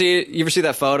 You ever see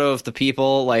that photo of the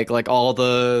people like all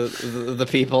the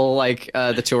people like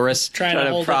the tourists Trying to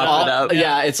hold it prop up. it up.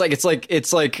 Yeah, it's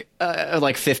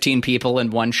like 15 people in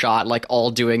one shot, like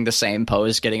all doing the same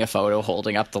pose, getting a photo,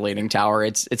 holding up the leaning tower.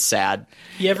 It's sad.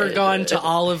 You ever gone to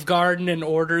Olive Garden and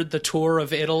ordered the tour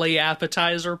of Italy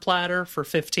appetizer platter for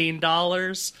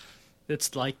 $15?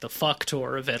 It's like the fuck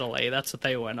tour of Italy. That's what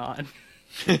they went on.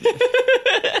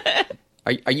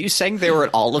 Are you saying they were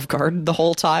at Olive Garden the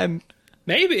whole time?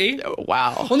 Maybe.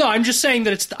 Wow. Well, no, I'm just saying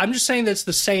that it's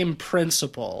the same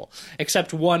principle,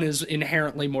 except one is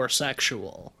inherently more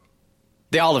sexual.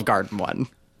 The Olive Garden one.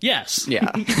 Yes.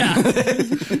 Yeah.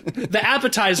 The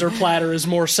appetizer platter is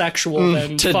more sexual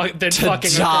than fucking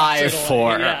die across Italy.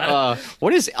 for. Yeah.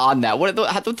 What is on that? What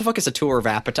the fuck is a tour of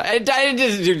appetite? We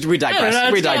digress. I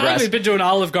We digress. haven't been to an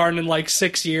Olive Garden in like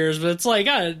 6 years, but it's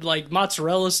like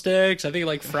mozzarella sticks. I think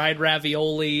like fried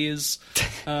raviolis.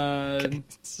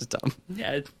 This is dumb.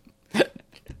 Yeah,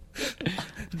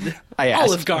 I asked.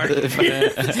 Olive Garden.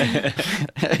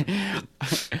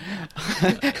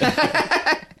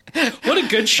 What a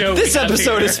good show. This we have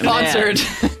episode here. is sponsored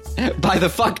by the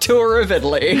fuck tour of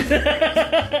Italy.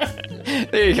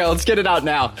 There you go. Let's get it out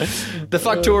now. The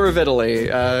fuck tour of Italy.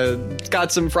 It's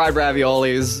got some fried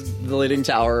raviolis, the leaning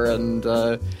tower, and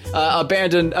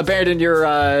abandon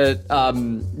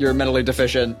your mentally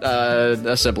deficient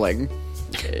sibling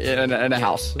in a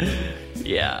house.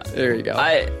 Yeah. There you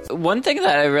go. One thing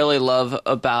that I really love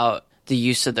about the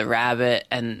use of the rabbit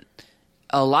and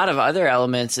a lot of other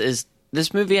elements is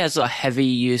this movie has a heavy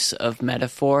use of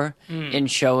metaphor in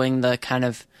showing the kind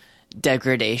of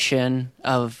degradation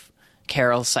of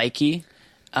Carol's psyche.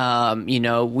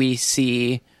 We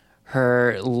see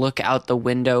her look out the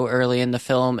window early in the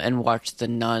film and watch the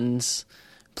nuns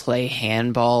play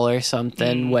handball or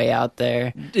something way out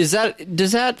there. Does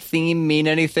that theme mean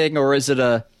anything, or is it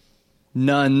a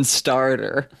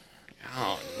non-starter.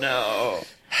 Oh, no.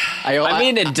 I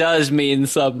mean, it does mean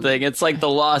something. It's like the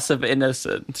loss of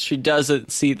innocence. She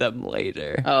doesn't see them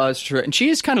later. Oh, that's true. And she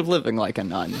is kind of living like a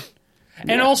nun.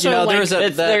 And also, You know, like,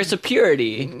 There's a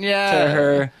purity to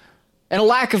her. And a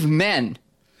lack of men.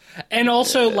 and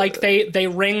also, like, they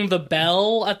ring the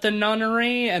bell at the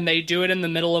nunnery, and they do it in the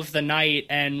middle of the night.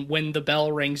 And when the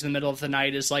bell rings in the middle of the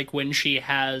night is like when she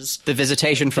has The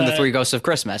visitation from the Three Ghosts of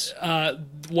Christmas.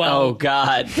 Oh,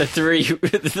 God. The three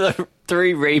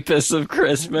rapists of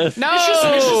Christmas. No! it's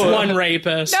just one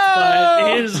rapist,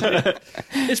 but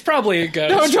it's probably a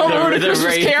ghost. Don't ruin a The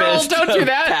Christmas Carol. rapist Don't do of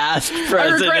that. Past, I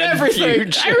present, regret and everything.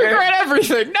 future. I regret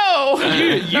everything. No.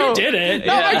 You did it.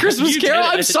 Not my Christmas You Carol.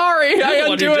 did it. I'm sorry. You're I the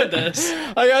one undo who it. did this.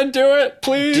 I undo it.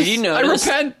 Please. Did you notice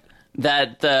I repent.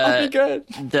 that I'll be good.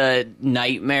 the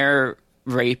nightmare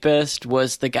rapist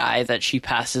was the guy that she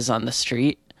passes on the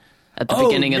street at the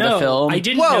beginning of the film? I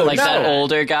didn't know Like that that.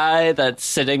 older guy that's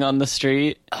sitting on the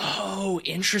street. Oh,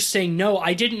 interesting. No,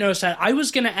 I didn't notice that. I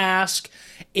was going to ask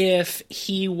if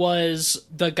he was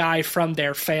the guy from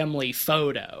their family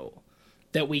photo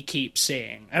that we keep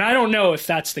seeing. And I don't know if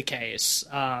that's the case.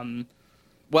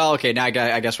 Well, okay. Now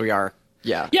I guess we are.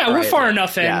 Yeah. Yeah, All we're right. far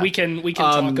enough in. Yeah. We can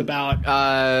talk about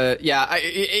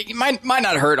It might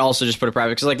not hurt also just put it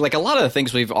private because like a lot of the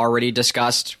things we've already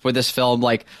discussed with this film,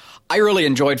 like I really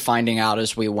enjoyed finding out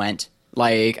as we went.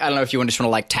 Like I don't know if you want to just want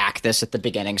to like tack this at the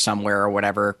beginning somewhere or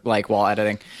whatever, like while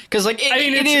editing, because like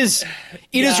it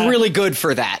is really good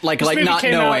for that. Like not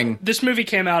knowing this movie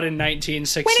came out in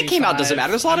 1965. when it came out doesn't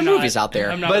matter. There's a lot of movies out there,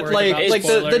 I'm not but worried like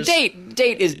about the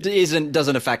spoilers. date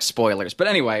doesn't affect spoilers. But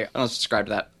anyway, I'll subscribe to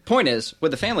that. Point is,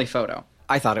 with the family photo,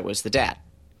 I thought it was the dad.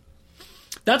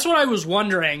 That's what I was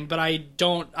wondering, but I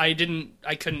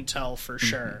couldn't tell for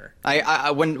sure.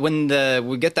 When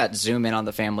we get that zoom in on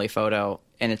the family photo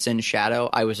and it's in shadow,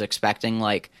 I was expecting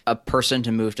like a person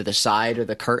to move to the side or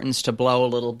the curtains to blow a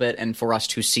little bit, and for us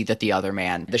to see that the other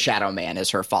man, the shadow man, is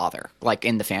her father, like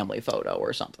in the family photo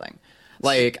or something.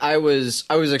 Like I was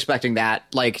expecting that,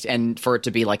 like, and for it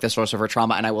to be like the source of her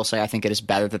trauma. And I will say, I think it is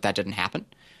better that didn't happen.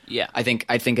 Yeah. I think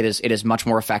it is much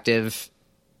more effective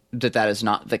that is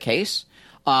not the case.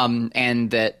 And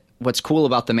that what's cool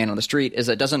about the man on the street is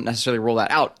it doesn't necessarily rule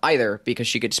that out either, because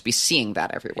she could just be seeing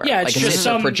that everywhere. Yeah, like it's just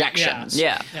some projections.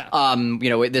 Yeah.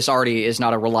 This already is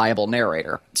not a reliable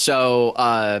narrator,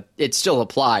 so it still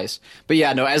applies. But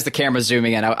yeah, no, as the camera's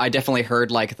zooming in, I definitely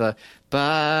heard like the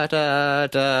ba da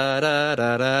da da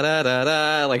da da da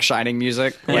da like Shining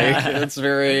music. Like it's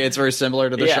very similar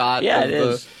to the shot. Yeah, of it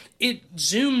is. It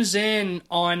zooms in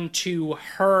onto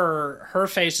her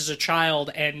face as a child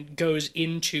and goes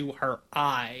into her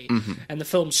eye. Mm-hmm. And the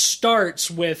film starts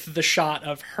with the shot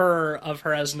of her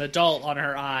as an adult on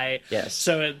her eye. Yes.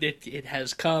 So it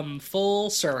has come full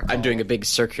circle. I'm doing a big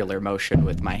circular motion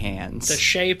with my hands. the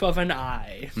shape of an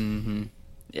eye.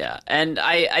 Yeah, and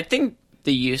I think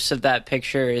the use of that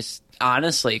picture is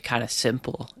honestly kind of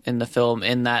simple in the film,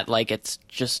 in that like it's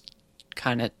just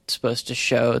kind of supposed to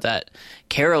show that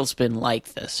Carol's been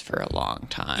like this for a long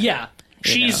time. Yeah.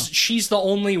 You know? She's the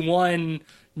only one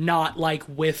not like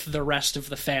with the rest of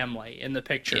the family in the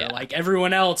picture. Yeah. Like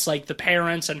everyone else, like the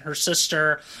parents and her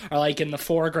sister are like in the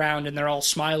foreground and they're all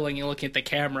smiling and looking at the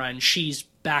camera, and she's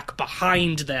back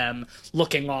behind them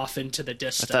looking off into the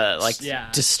distance. The like yeah.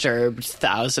 disturbed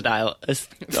Thousand Island.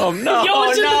 Oh no! Yo,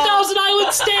 it's in the Thousand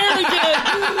Island stare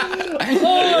again!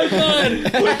 Oh my god!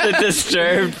 With the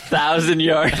disturbed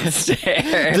 1,000-yard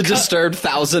stare. The disturbed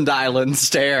Thousand Island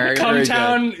stare. Very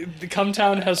good.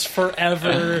 Cumtown has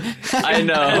forever I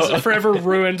know. has forever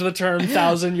ruined the term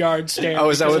 1,000-yard stare. Oh,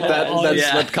 is that what that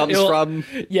Yeah. slip comes from?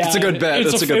 Yeah, it's a good bet.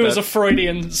 It's a good It bet. was a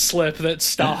Freudian slip that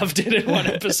Stav did in one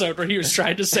episode where he was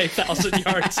trying to say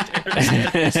 1,000-yard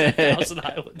stare. 1,000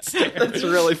 Island stare. It's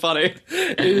really funny.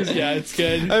 It's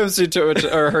good. I haven't seen too much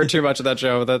or heard too much of that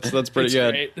show. That's pretty It's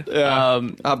good. great. Yeah.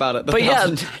 How about it? The But yeah,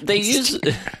 1,000 they use.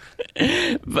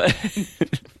 But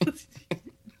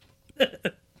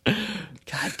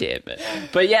God damn it!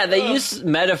 But yeah, they use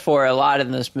metaphor a lot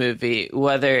in this movie.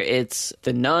 Whether it's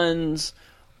the nuns,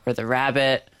 or the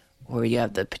rabbit, or you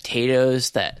have the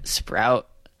potatoes that sprout.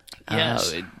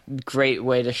 Yes. Great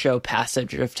way to show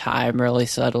passage of time really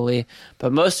subtly.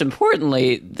 But most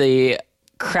importantly, the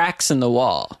cracks in the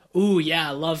wall. Ooh, yeah,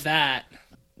 I love that.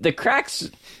 The cracks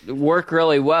work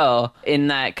really well in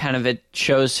that kind of it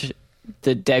shows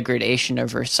the degradation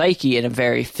of her psyche in a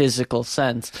very physical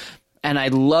sense. And I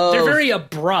love... They're very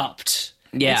abrupt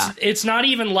Yeah. It's not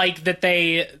even like that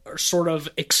they are sort of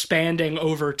expanding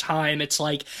over time. It's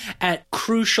like at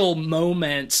crucial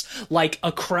moments, like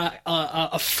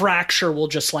a fracture will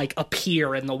just like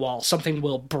appear in the wall. Something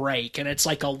will break, and it's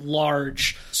like a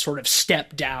large sort of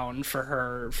step down for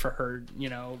her,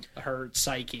 her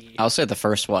psyche. I'll say the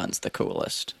first one's the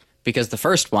coolest, because the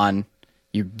first one,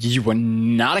 you were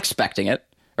not expecting it,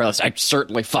 or else I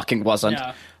certainly fucking wasn't.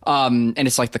 Yeah. And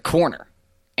it's like the corner,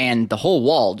 and the whole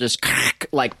wall just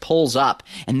like pulls up,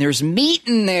 and there's meat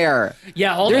in there.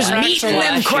 Yeah, all There's the cracks meat are in like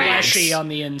them cracks. fleshy on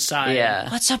the inside. Yeah.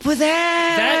 What's up with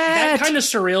that? That kind of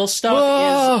surreal stuff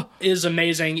Whoa. is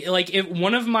amazing. Like,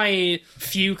 one of my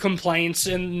few complaints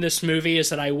in this movie is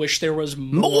that I wish there was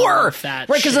more of that.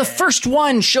 Right, because the shit. first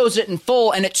one shows it in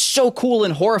full, and it's so cool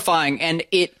and horrifying, and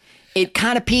it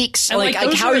kind of peaks. And, Like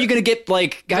those how are you going to get,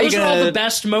 like, how are you Those are going all the to...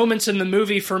 best moments in the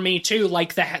movie for me too,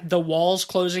 like the walls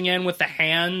closing in with the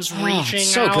hands reaching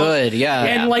so out. good, yeah.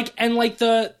 And like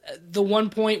the one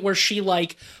point where she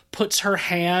like puts her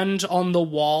hand on the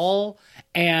wall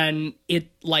and it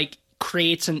like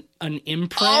creates an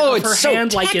imprint Oh, of her it's so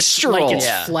hand like textural. it's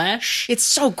Yeah. flesh. It's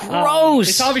so gross.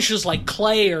 It's obviously just like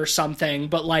clay or something,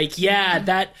 but like, yeah,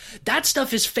 that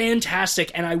stuff is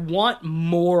fantastic, and I want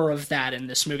more of that in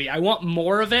this movie. I want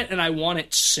more of it, and I want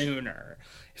it sooner,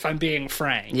 if I'm being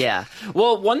frank. Yeah.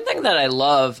 Well, one thing that I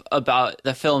love about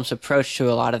the film's approach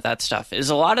to a lot of that stuff is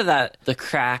a lot of that, the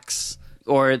cracks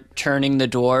or turning the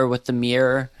door with the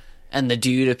mirror and the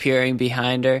dude appearing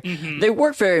behind her, they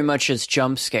work very much as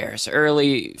jump scares,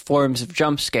 early forms of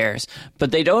jump scares,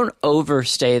 but they don't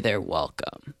overstay their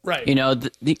welcome. Right. You know,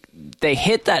 they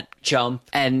hit that jump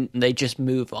and they just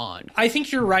move on. I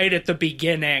think you're right at the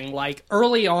beginning. Like,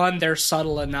 early on, they're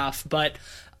subtle enough, but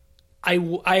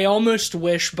I almost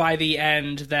wish by the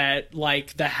end that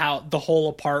like the whole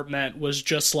apartment was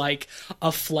just like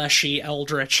a fleshy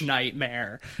eldritch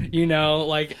nightmare. You know,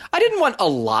 like I didn't want a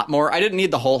lot more. I didn't need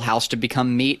the whole house to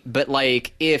become meat, but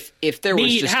like if there was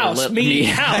meat just house, a little meat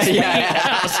house, meat Yeah.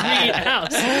 house, meat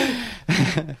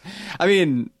house. I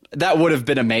mean, that would have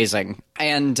been amazing.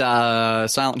 And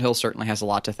Silent Hill certainly has a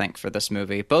lot to thank for this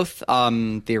movie, both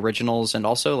the originals and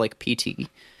also like PT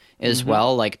as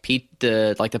well. Like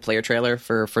the player trailer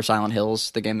for Silent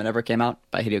Hills, the game that never came out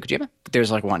by Hideo Kojima.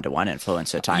 There's like 1-to-1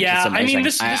 influence at times. Yeah, It's I amazing. mean,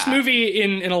 this movie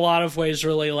in a lot of ways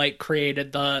really like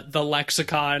created the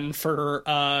lexicon for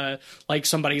like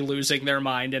somebody losing their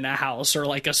mind in a house or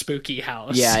like a spooky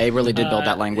house. Yeah, it really did build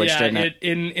that language, yeah, didn't it?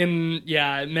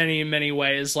 In many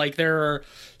ways. Like, there are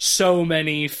so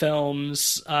many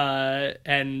films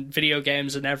and video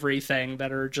games and everything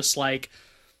that are just like,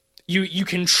 you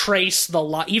can trace the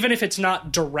line, even if it's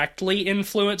not directly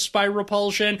influenced by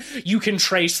Repulsion, you can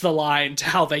trace the line to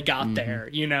how they got there,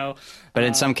 you know? But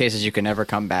in some cases, you can never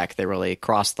come back. They really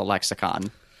crossed the lexicon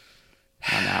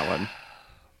on that one.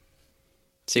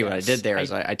 See, what I did there is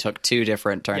I took two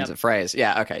different turns Yep. of phrase.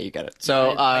 Yeah, okay, you get it.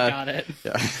 So, I got it.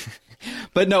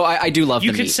 but no, I do love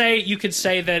You the could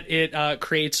say that it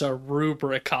creates a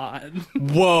Rubicon.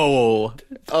 Whoa!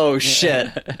 Oh shit!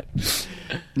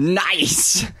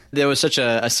 Nice. There was such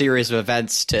a series of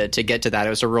events to get to that. It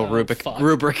was a real fuck.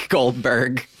 rubric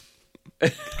Goldberg.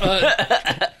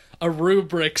 A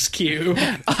rubrics cube.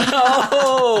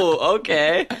 Oh,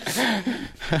 okay.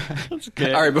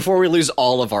 All right, before we lose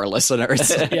all of our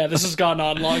listeners. Yeah, this has gone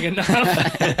on long enough.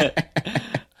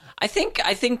 I think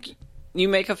you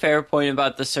make a fair point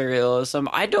about the surrealism.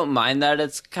 I don't mind that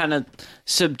it's kind of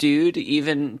subdued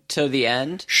even to the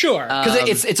end. Sure.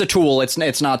 Because it's a tool. It's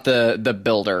not the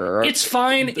builder. It's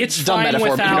fine. It's dumb fine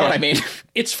metaphor, without. but you know what I mean.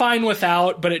 It's fine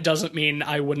without, but it doesn't mean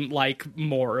I wouldn't like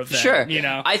more of them. Sure. You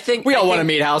know. I think We all I want a think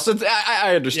meat house.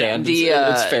 I understand.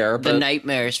 It's fair, but the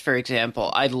nightmares, for example.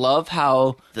 I love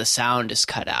how the sound is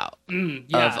cut out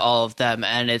yeah. of all of them,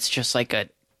 and it's just like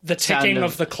the ticking sound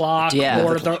of the clock, Yeah.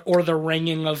 or the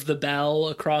ringing of the bell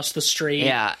across the street.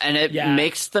 yeah, and it Yeah.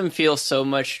 makes them feel so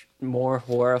much more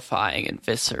horrifying and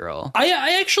visceral.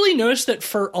 I actually noticed that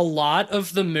for a lot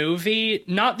of the movie,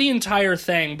 not the entire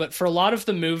thing, but for a lot of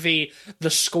the movie, the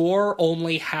score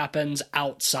only happens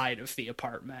outside of the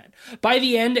apartment. By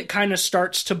the end, it kind of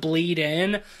starts to bleed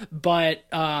in, but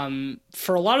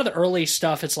for a lot of the early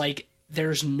stuff, it's like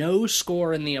there's no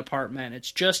score in the apartment.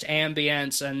 It's just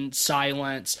ambience and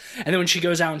silence. And then when she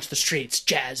goes out into the streets,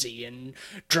 jazzy and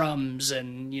drums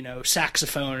and, you know,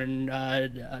 saxophone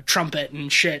and trumpet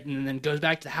and shit. And then goes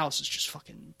back to the house. It's just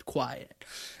fucking quiet.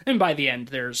 And by the end,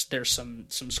 there's some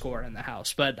score in the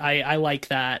house. But I like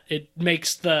that. It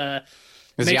makes the...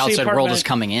 because the outside world is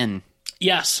coming in.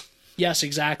 Yes,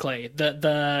 exactly.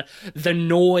 The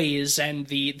noise and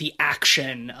the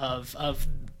action of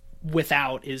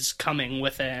without is coming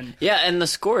within. Yeah, and the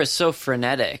score is so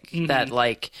frenetic that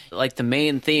like the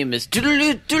main theme is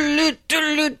doodle-doo, doodle-doo,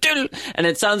 doodle-doo, doodle, and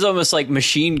it sounds almost like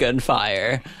machine gun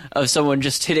fire of someone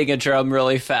just hitting a drum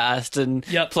really fast and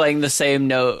playing the same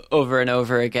note over and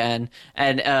over again,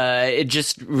 and it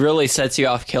just really sets you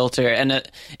off kilter, and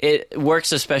it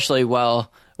works especially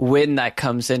well when that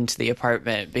comes into the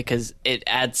apartment because it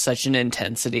adds such an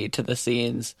intensity to the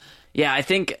scenes. Yeah, I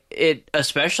think it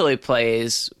especially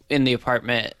plays in the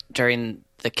apartment during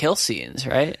the kill scenes,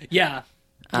 right? Yeah.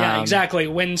 Yeah, exactly.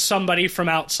 When somebody from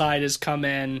outside has come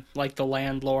in, like the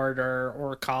landlord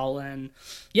or Colin.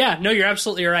 Yeah, no, you're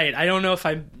absolutely right. I don't know if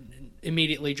I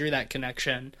immediately drew that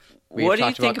connection. What do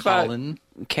you think about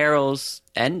Carol's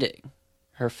ending?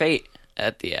 Her fate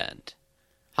at the end?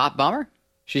 Hot bummer?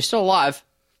 She's still alive.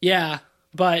 Yeah,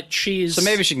 but she's... So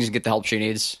maybe she can get the help she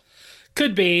needs.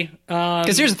 Could be.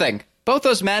 Because here's the thing. Both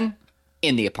those men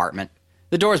in the apartment.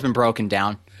 The door's been broken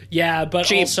down. Yeah, but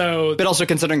cheap, also... But also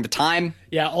considering the time.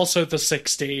 Yeah, also the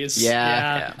 60s.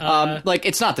 Yeah. Like,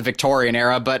 it's not the Victorian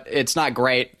era, but it's not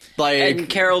great. Like, and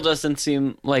Carol doesn't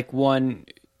seem like one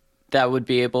that would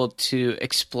be able to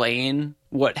explain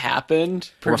what happened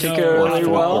particularly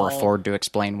well. Or afford to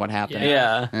explain what happened.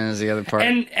 Yeah. That's the other part.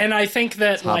 And I think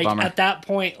that, like, bummer. at that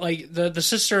point, like, the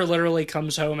sister literally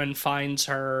comes home and finds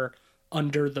her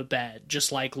under the bed,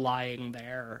 just, like, lying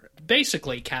there.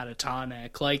 Basically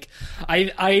catatonic. Like,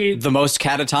 I the most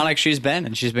catatonic she's been,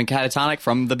 and she's been catatonic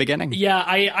from the beginning. Yeah,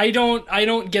 I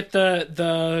don't get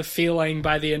the feeling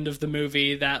by the end of the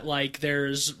movie that, like,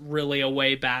 there's really a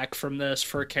way back from this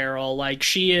for Carol. Like,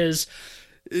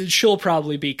 she'll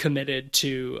probably be committed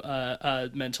to a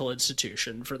mental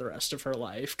institution for the rest of her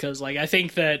life, because, like, I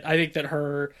think that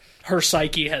her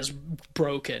psyche has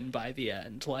broken by the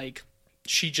end. Like,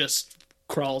 she just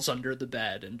crawls under the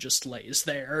bed and just lays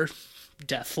there,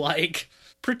 death-like.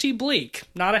 Pretty bleak.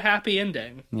 Not a happy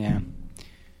ending. Yeah.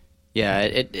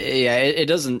 It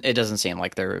doesn't seem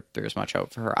like there's much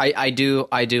hope for her. I do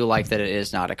like that it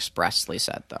is not expressly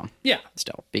said though. Yeah.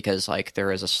 Still, because like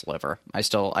there is a sliver. I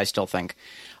still think,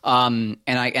 and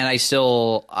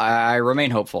I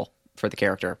remain hopeful for the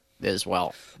character as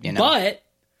well. You know, but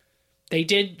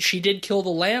she did kill the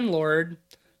landlord,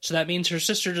 so that means her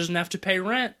sister doesn't have to pay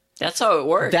rent. That's how it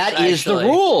works. That is the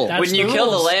rule. When you kill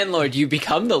the landlord, you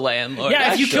become the landlord.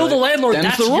 Yeah, if you kill the landlord,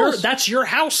 Them's that's your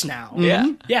house now.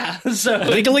 Yeah. Yeah. So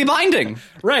legally binding.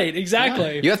 Right,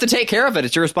 exactly. Yeah. You have to take care of it.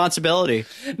 It's your responsibility.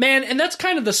 Man, and that's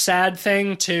kind of the sad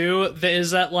thing too,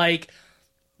 is that, like,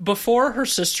 before her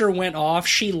sister went off,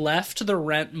 she left the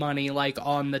rent money, like,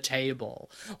 on the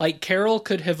table. Like, Carol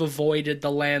could have avoided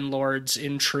the landlord's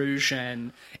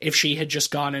intrusion if she had just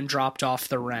gone and dropped off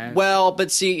the rent. Well,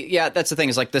 but see, yeah, that's the thing,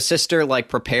 is, like, the sister, like,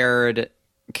 prepared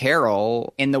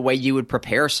Carol in the way you would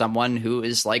prepare someone who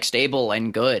is, like, stable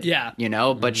and good. Yeah. You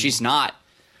know, but she's not.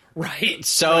 Right.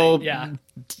 So, right, yeah.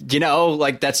 You know,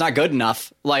 like, that's not good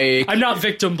enough. Like, I'm not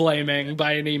victim blaming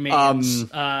by any means,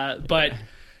 but...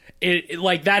 It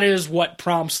like, that is what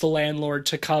prompts the landlord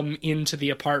to come into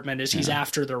the apartment, is he's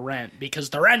after the rent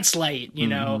because the rent's late, you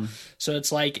know? So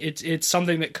it's like, it's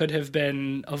something that could have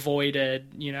been avoided,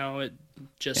 you know? It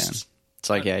just... Yeah. It's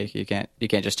like, you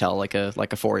can't just tell like a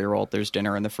 4-year-old there's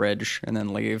dinner in the fridge and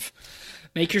then leave.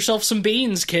 Make yourself some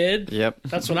beans, kid. Yep.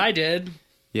 That's what I did.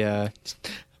 Yeah.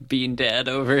 Bean Dad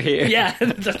over here. Yeah.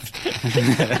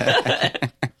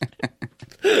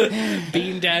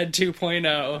 Bean Dad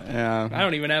 2.0. Yeah. I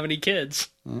don't even have any kids.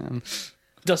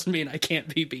 Doesn't mean I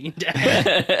can't be Bean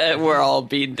Dad. We're all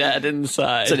Bean Dad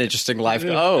inside. It's an interesting life.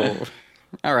 Oh.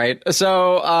 All right.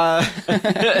 So,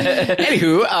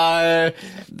 anywho,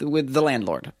 with the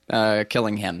landlord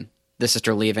killing him, the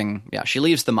sister leaving, she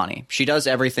leaves the money. She does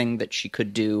everything that she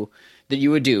could do, that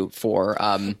you would do for...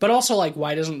 But also, like,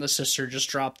 why doesn't the sister just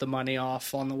drop the money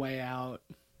off on the way out?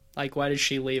 Like, why does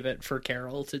she leave it for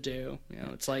Carol to do? You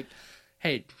know, it's like,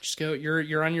 hey, just go.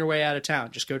 You're on your way out of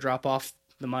town. Just go drop off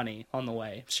the money on the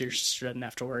way, so your sister doesn't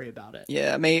have to worry about it.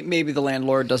 Yeah, maybe the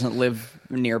landlord doesn't live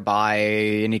nearby,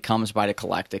 and he comes by to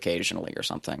collect occasionally or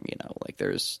something. You know, like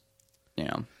there's, you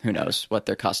know, who knows what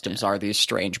their customs are? These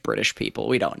strange British people.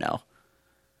 We don't know.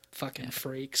 Fucking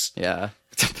freaks. Yeah.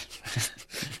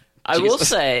 I will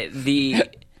say the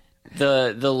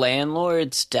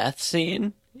landlord's death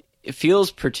scene, it feels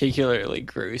particularly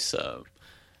gruesome.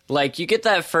 Like, you get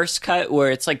that first cut where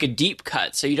it's like a deep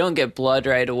cut, so you don't get blood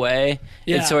right away.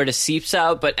 Yeah. It sort of seeps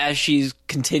out, but as she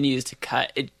continues to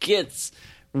cut, it gets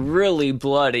really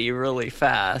bloody really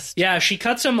fast. Yeah, she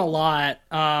cuts him a lot.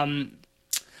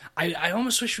 I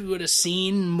almost wish we would have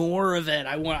seen more of it.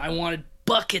 I wanted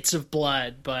buckets of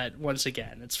blood, but once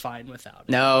again, it's fine without it.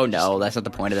 No, that's not the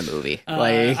point of the movie.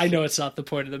 I know it's not the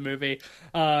point of the movie.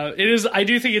 It is. I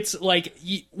do think it's like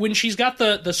when she's got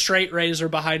the straight razor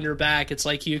behind her back, it's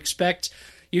like you expect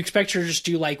her to just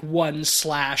do like one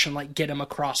slash and like get him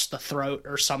across the throat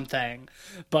or something.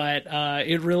 But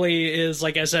it really is,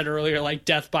 like I said earlier, like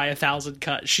death by 1,000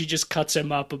 cuts. She just cuts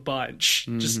him up a bunch,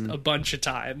 just a bunch of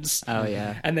times. Oh,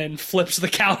 yeah. And then flips the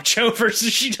couch over so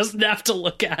she doesn't have to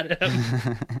look at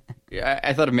him. Yeah,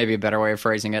 I thought of maybe a better way of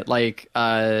phrasing it. Like,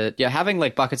 having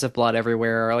like buckets of blood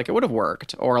everywhere, like it would have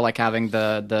worked. Or like having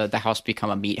the house become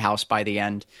a meat house by the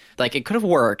end. Like it could have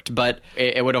worked, but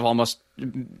it would have almost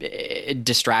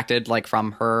distracted like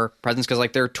from her presence, because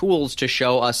like they're tools to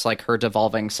show us like her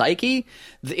devolving psyche.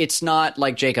 It's not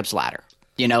like Jacob's Ladder,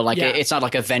 it's not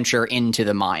like a venture into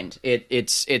the mind.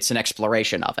 It's an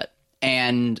exploration of it.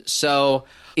 And so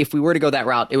if we were to go that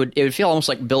route, it would feel almost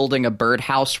like building a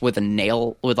birdhouse with a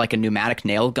pneumatic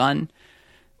nail gun.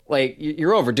 Like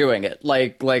you're overdoing it.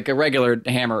 Like a regular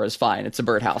hammer is fine. It's a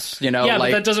birdhouse, Yeah,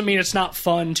 but that doesn't mean it's not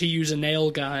fun to use a nail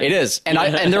gun. It is, and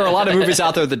there are a lot of movies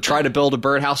out there that try to build a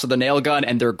birdhouse with a nail gun,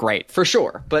 and they're great for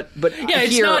sure. But yeah,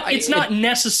 it's not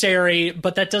necessary,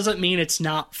 but that doesn't mean it's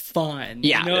not fun.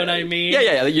 Yeah, you know what I mean?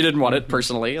 Yeah. You didn't want it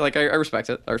personally. Like I respect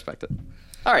it.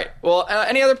 All right. Well,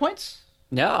 any other points?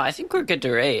 No, I think we're good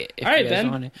to rate. All right,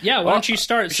 Ben. Yeah, why don't you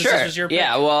start since this was your pick?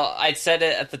 Yeah, well, I said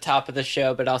it at the top of the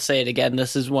show, but I'll say it again.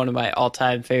 This is one of my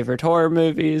all-time favorite horror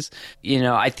movies.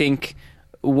 I think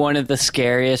one of the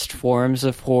scariest forms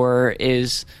of horror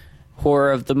is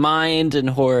horror of the mind and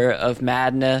horror of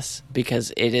madness,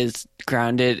 because it is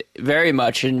grounded very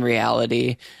much in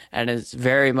reality and is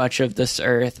very much of this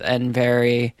earth and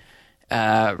very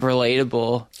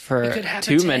relatable for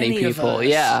too many people.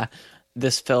 Yeah.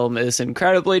 This film is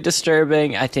incredibly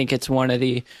disturbing. I think it's one of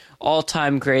the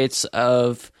all-time greats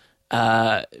of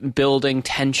building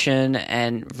tension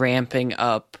and ramping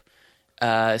up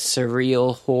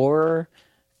surreal horror,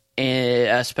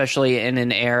 especially in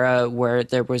an era where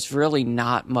there was really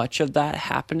not much of that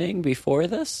happening before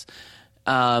this.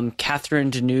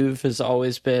 Catherine Deneuve has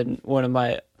always been one of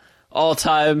my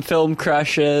all-time film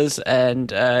crushes,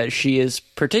 and she is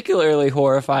particularly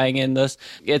horrifying in this.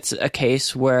 It's a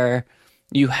case where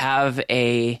you have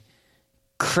a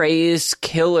crazed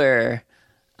killer,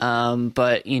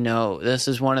 but, this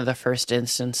is one of the first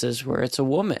instances where it's a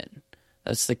woman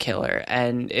that's the killer.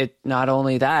 And it not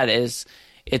only that,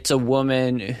 it's a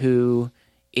woman who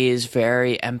is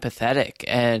very empathetic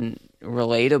and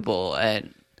relatable,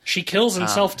 and she kills in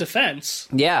self-defense.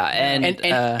 Yeah,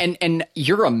 and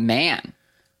you're a man,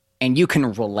 and you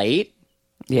can relate.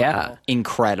 Yeah. Wow.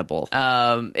 Incredible.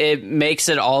 It makes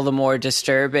it all the more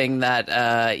disturbing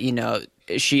that,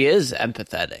 she is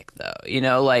empathetic, though.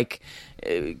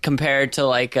 Compared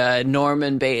to,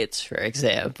 Norman Bates, for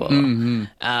example.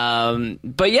 Mm-hmm.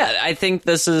 But, yeah, I think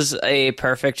this is a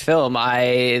perfect film.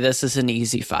 This is an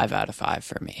easy 5 out of 5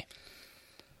 for me.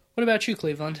 What about you,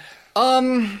 Cleveland?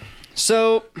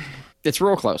 So, it's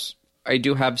real close. I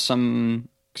do have some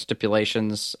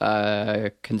stipulations,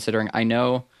 considering I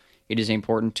know it is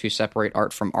important to separate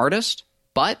art from artist,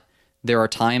 but there are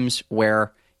times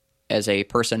where, as a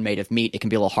person made of meat, it can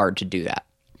be a little hard to do that.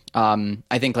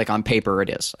 I think, on paper, it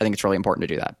is. I think it's really important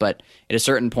to do that. But at a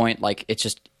certain point, it's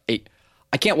just...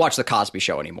 I can't watch The Cosby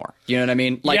Show anymore. You know what I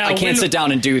mean? I can't sit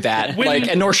down and do that.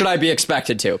 And nor should I be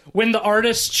expected to. When the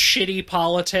artist's shitty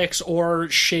politics or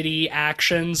shitty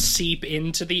actions seep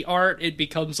into the art, it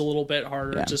becomes a little bit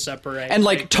harder to separate. And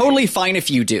totally fine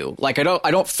if you do. I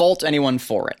don't fault anyone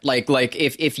for it.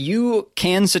 If you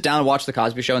can sit down and watch The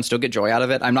Cosby Show and still get joy out of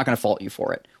it, I'm not going to fault you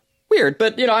for it. Weird,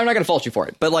 but I'm not going to fault you for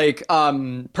it. But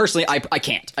personally, I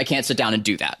can't. I can't sit down and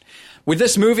do that. With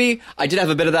this movie, I did have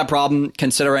a bit of that problem,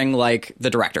 considering, the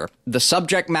director. The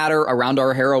subject matter around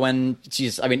our heroine,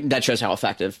 that shows how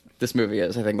effective this movie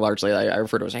is. I think largely I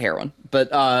refer to it as a heroine. But,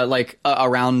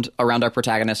 around our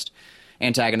protagonist,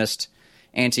 antagonist,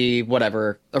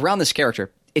 whatever, around this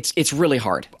character, it's really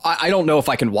hard. I don't know if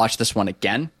I can watch this one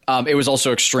again. It was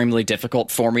also extremely difficult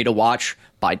for me to watch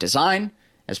by design.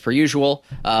 As per usual,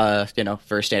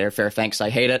 very standard fare. Thanks, I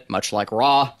hate it. Much like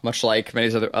Raw, much like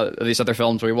many of these other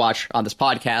films we watch on this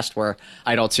podcast, where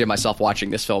I don't see myself watching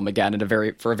this film again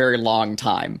for a very long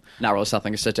time. Not really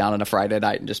something to sit down on a Friday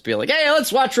night and just be like, "Hey,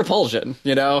 let's watch Repulsion."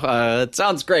 It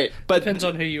sounds great, but depends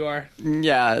on who you are.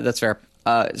 Yeah, that's fair.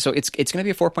 So it's going to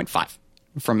be a 4.5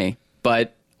 from me,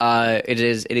 but it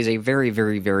is a very,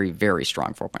 very, very, very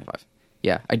strong 4.5.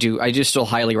 Yeah, I do still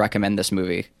highly recommend this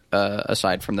movie.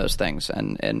 Aside from those things,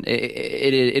 and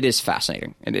it is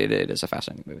fascinating. It is a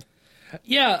fascinating movie.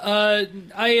 Yeah,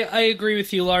 I agree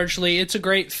with you largely. It's a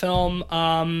great film.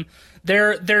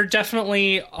 There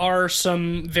definitely are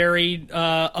some very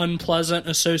unpleasant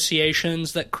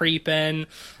associations that creep in,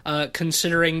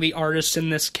 considering the artist in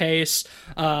this case,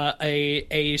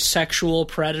 a sexual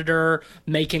predator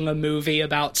making a movie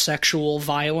about sexual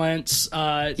violence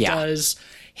does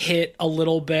hit a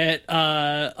little bit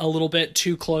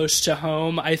too close to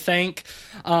home, I think.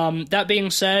 That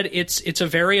being said, it's a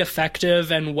very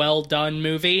effective and well done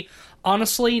movie.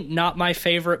 Honestly, not my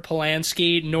favorite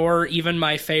Polanski, nor even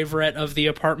my favorite of the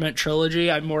Apartment trilogy.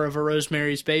 I'm more of a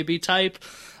Rosemary's Baby type.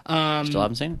 Still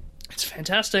haven't seen it. It's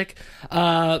fantastic.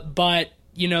 But,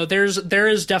 you know, there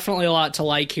is definitely a lot to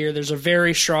like here. There's a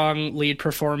very strong lead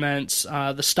performance.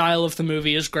 The style of the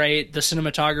movie is great. The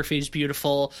cinematography is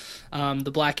beautiful.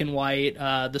 The black and white.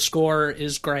 The score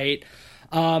is great.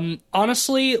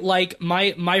 Honestly, like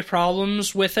my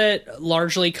problems with it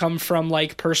largely come from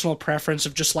like personal preference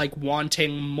of just like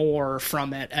wanting more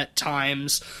from it at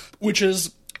times, which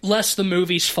is less the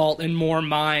movie's fault and more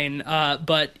mine.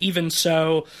 But even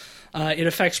so, it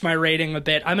affects my rating a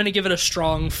bit. I'm going to give it a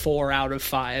strong 4 out of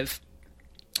 5.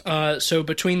 So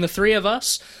between the three of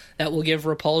us, that will give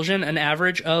Repulsion an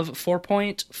average of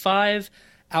 4.5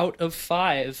 out of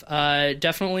 5.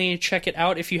 Definitely check it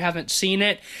out if you haven't seen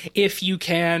it, if you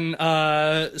can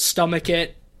stomach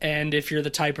it, and if you're the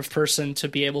type of person to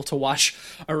be able to watch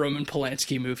a Roman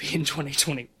Polanski movie in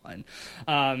 2021.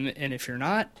 And if you're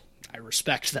not, I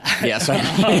respect that. Yes,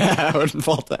 I wouldn't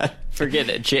fault that. Forget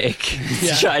it, Jake. It's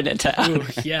Yeah. Chinatown. Ooh,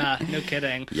 yeah, no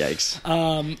kidding. Yikes.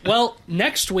 Well,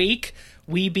 next week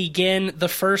we begin the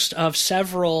first of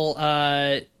several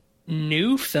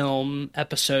new film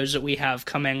episodes that we have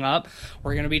coming up.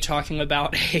 We're going to be talking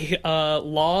about a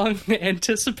long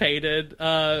anticipated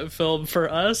film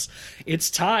for us. It's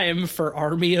time for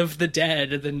Army of the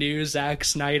Dead, the new Zack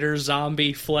Snyder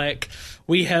zombie flick.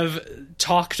 We have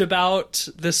talked about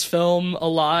this film a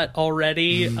lot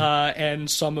already, and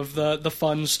some of the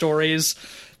fun stories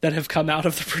that have come out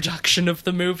of the production of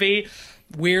the movie.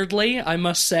 Weirdly, I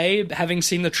must say, having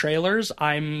seen the trailers,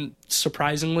 I'm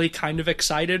surprisingly kind of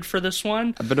excited for this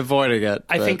one. I've been avoiding it.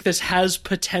 I think this has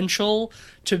potential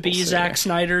to be see. Zack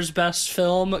Snyder's best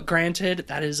film. Granted,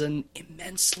 that is an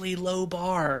immensely low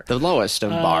bar. the lowest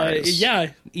of bars.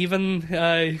 Yeah, even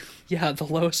the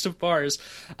lowest of bars.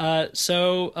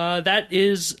 So that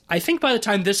is, I think by the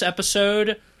time this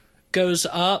episode goes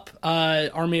up,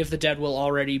 Army of the Dead will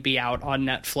already be out on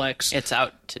Netflix. It's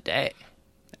out today.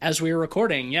 As we were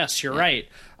recording, yes, you're right.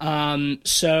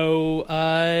 So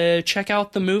check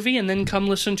out the movie and then come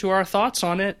listen to our thoughts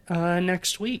on it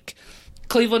next week.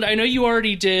 Cleveland, I know you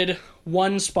already did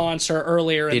one sponsor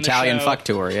earlier in The Italian show, fuck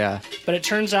tour, yeah. but it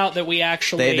turns out that we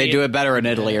actually... They do it better in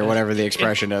Italy or whatever the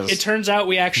expression is. It turns out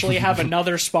we actually have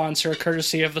another sponsor,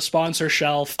 courtesy of the sponsor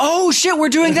shelf. Oh shit, we're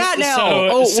doing that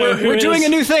now! We're doing a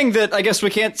new thing that I guess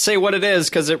we can't say what it is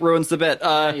because it ruins the bit.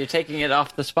 You're taking it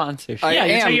off the sponsorship. Yeah,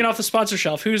 you're am. taking it off the sponsor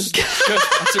shelf. Who's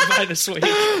sponsored by this week?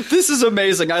 This is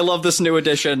amazing. I love this new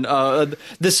edition.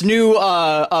 This new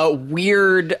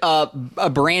weird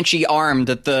branchy arm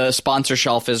that the sponsor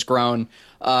shelf has grown.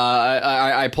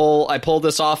 I pull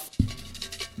this off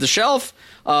the shelf.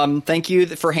 Thank you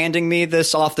for handing me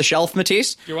this off the shelf,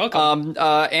 Matisse. You're welcome.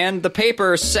 And the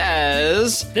paper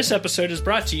says This episode is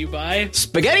brought to you by...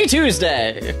 Spaghetti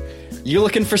Tuesday. You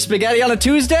looking for spaghetti on a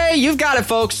Tuesday? You've got it,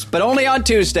 folks, but only on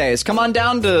Tuesdays. Come on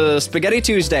down to Spaghetti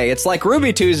Tuesday. It's like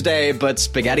Ruby Tuesday, but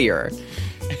spaghettier.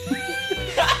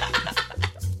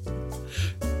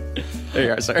 There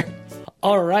you are, sir.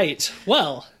 All right.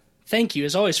 Well, thank you,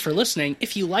 as always, for listening.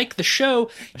 If you like the show,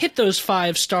 hit those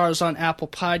 5 stars on Apple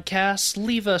Podcasts.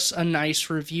 Leave us a nice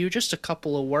review, just a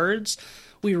couple of words.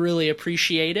 We really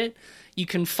appreciate it. You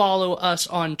can follow us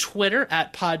on Twitter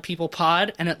at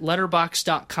PodPeoplePod and at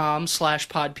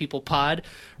letterboxd.com/PodPeoplePod,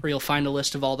 where you'll find a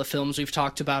list of all the films we've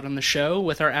talked about on the show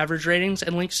with our average ratings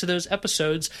and links to those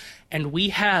episodes. And we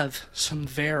have some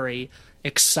very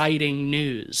exciting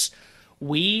news.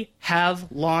 We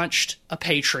have launched a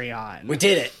Patreon. We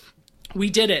did it. We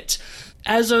did it.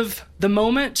 As of the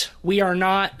moment, we are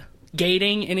not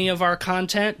gating any of our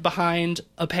content behind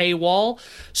a paywall.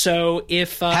 So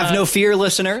if... Have no fear,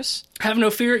 listeners. Have no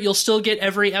fear, you'll still get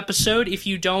every episode if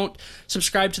you don't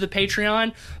subscribe to the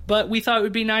Patreon. But we thought it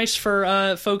would be nice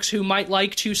for folks who might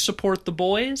like to support the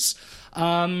boys.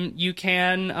 You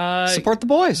can Support the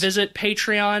boys. visit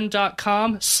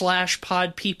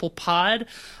patreon.com/podpeoplepod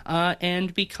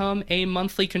and become a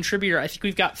monthly contributor. I think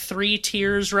we've got 3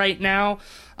 tiers right now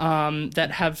that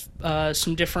have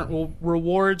some different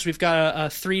rewards. We've got a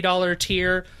 $3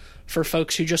 tier for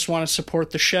folks who just want to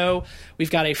support the show.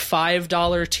 We've got a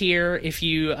 $5 tier. If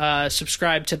you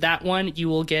subscribe to that one, you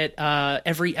will get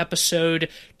every episode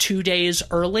 2 days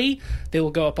early. They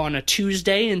will go up on a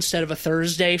Tuesday instead of a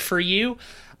Thursday for you.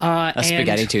 A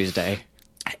Spaghetti Tuesday.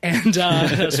 And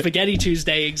Spaghetti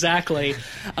Tuesday, exactly.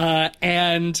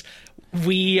 And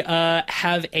we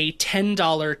have a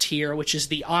 $10 tier, which is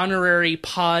the honorary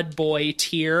Pod Boy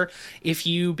tier. If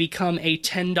you become a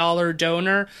 $10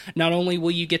 donor, not only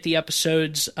will you get the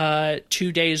episodes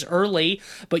 2 days early,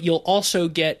 but you'll also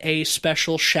get a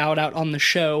special shout out on the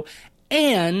show,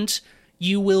 and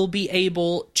you will be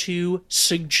able to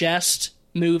suggest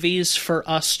movies for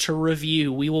us to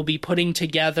review. We will be putting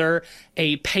together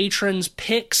a patrons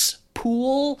picks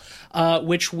pool,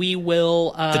 which we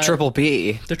will The Triple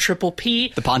P. the Triple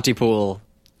P, The Pontypool.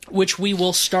 which we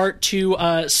will start to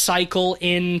cycle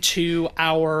into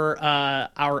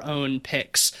our own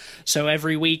picks. So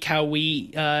every week, how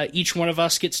we each one of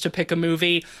us gets to pick a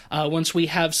movie. Once we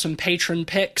have some patron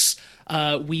picks,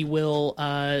 we will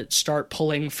start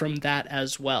pulling from that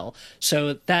as well.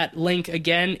 So that link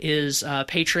again is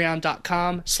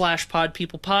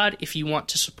patreon.com/podpeoplepod if you want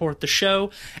to support the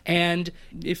show. And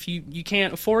if you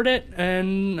can't afford it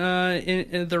and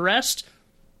the rest,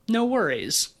 no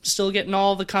worries. Still getting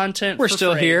all the content. We're for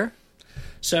still free. here.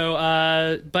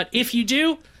 So, but if you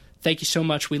do, thank you so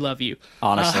much. We love you.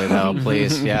 Honestly, though,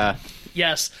 please, yeah.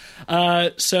 Yes.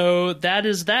 So that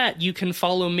is that. You can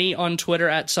follow me on Twitter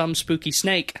at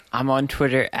SomeSpookySnake. I'm on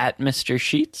Twitter at Mr.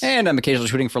 Sheets. And I'm occasionally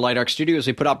shooting for Light Arc Studios.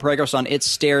 We put out progress on It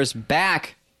Stares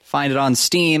Back. Find it on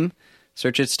Steam.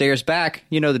 Search It Stares Back.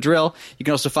 You know the drill. You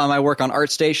can also find my work on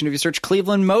ArtStation if you search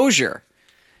Cleveland Mosier.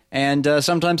 And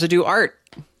sometimes I do art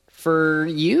for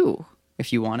you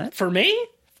if you want it. For me?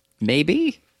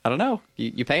 Maybe. I don't know.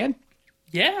 You paying?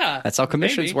 Yeah. That's how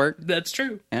commissions maybe. work. That's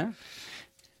true. Yeah.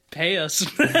 Pay us.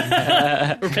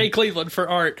 Or pay Cleveland for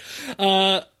art.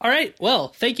 All right. Well,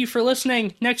 thank you for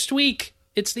listening. Next week,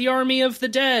 it's the Army of the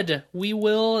Dead. We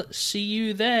will see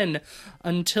you then.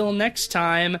 Until next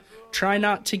time, try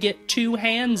not to get too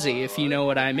handsy, if you know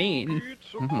what I mean.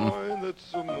 It's a pie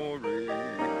that's amore.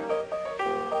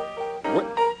 What?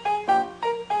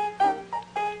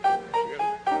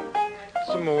 It's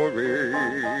amore.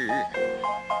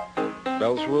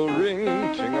 Bells will ring,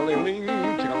 ting-a-ling-ling,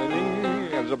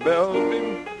 ting-a-ling-ling, as a bell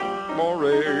ring, more.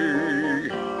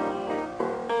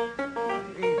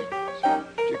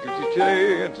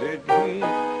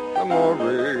 Amore.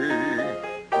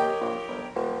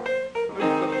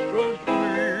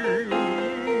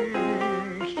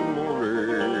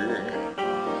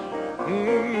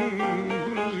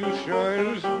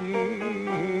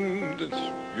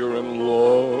 You're in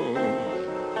love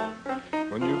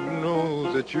when you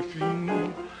know that you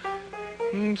feel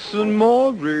some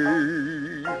more to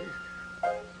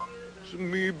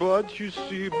me, but you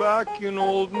see back in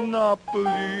old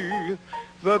Napoli,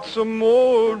 that's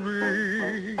amore.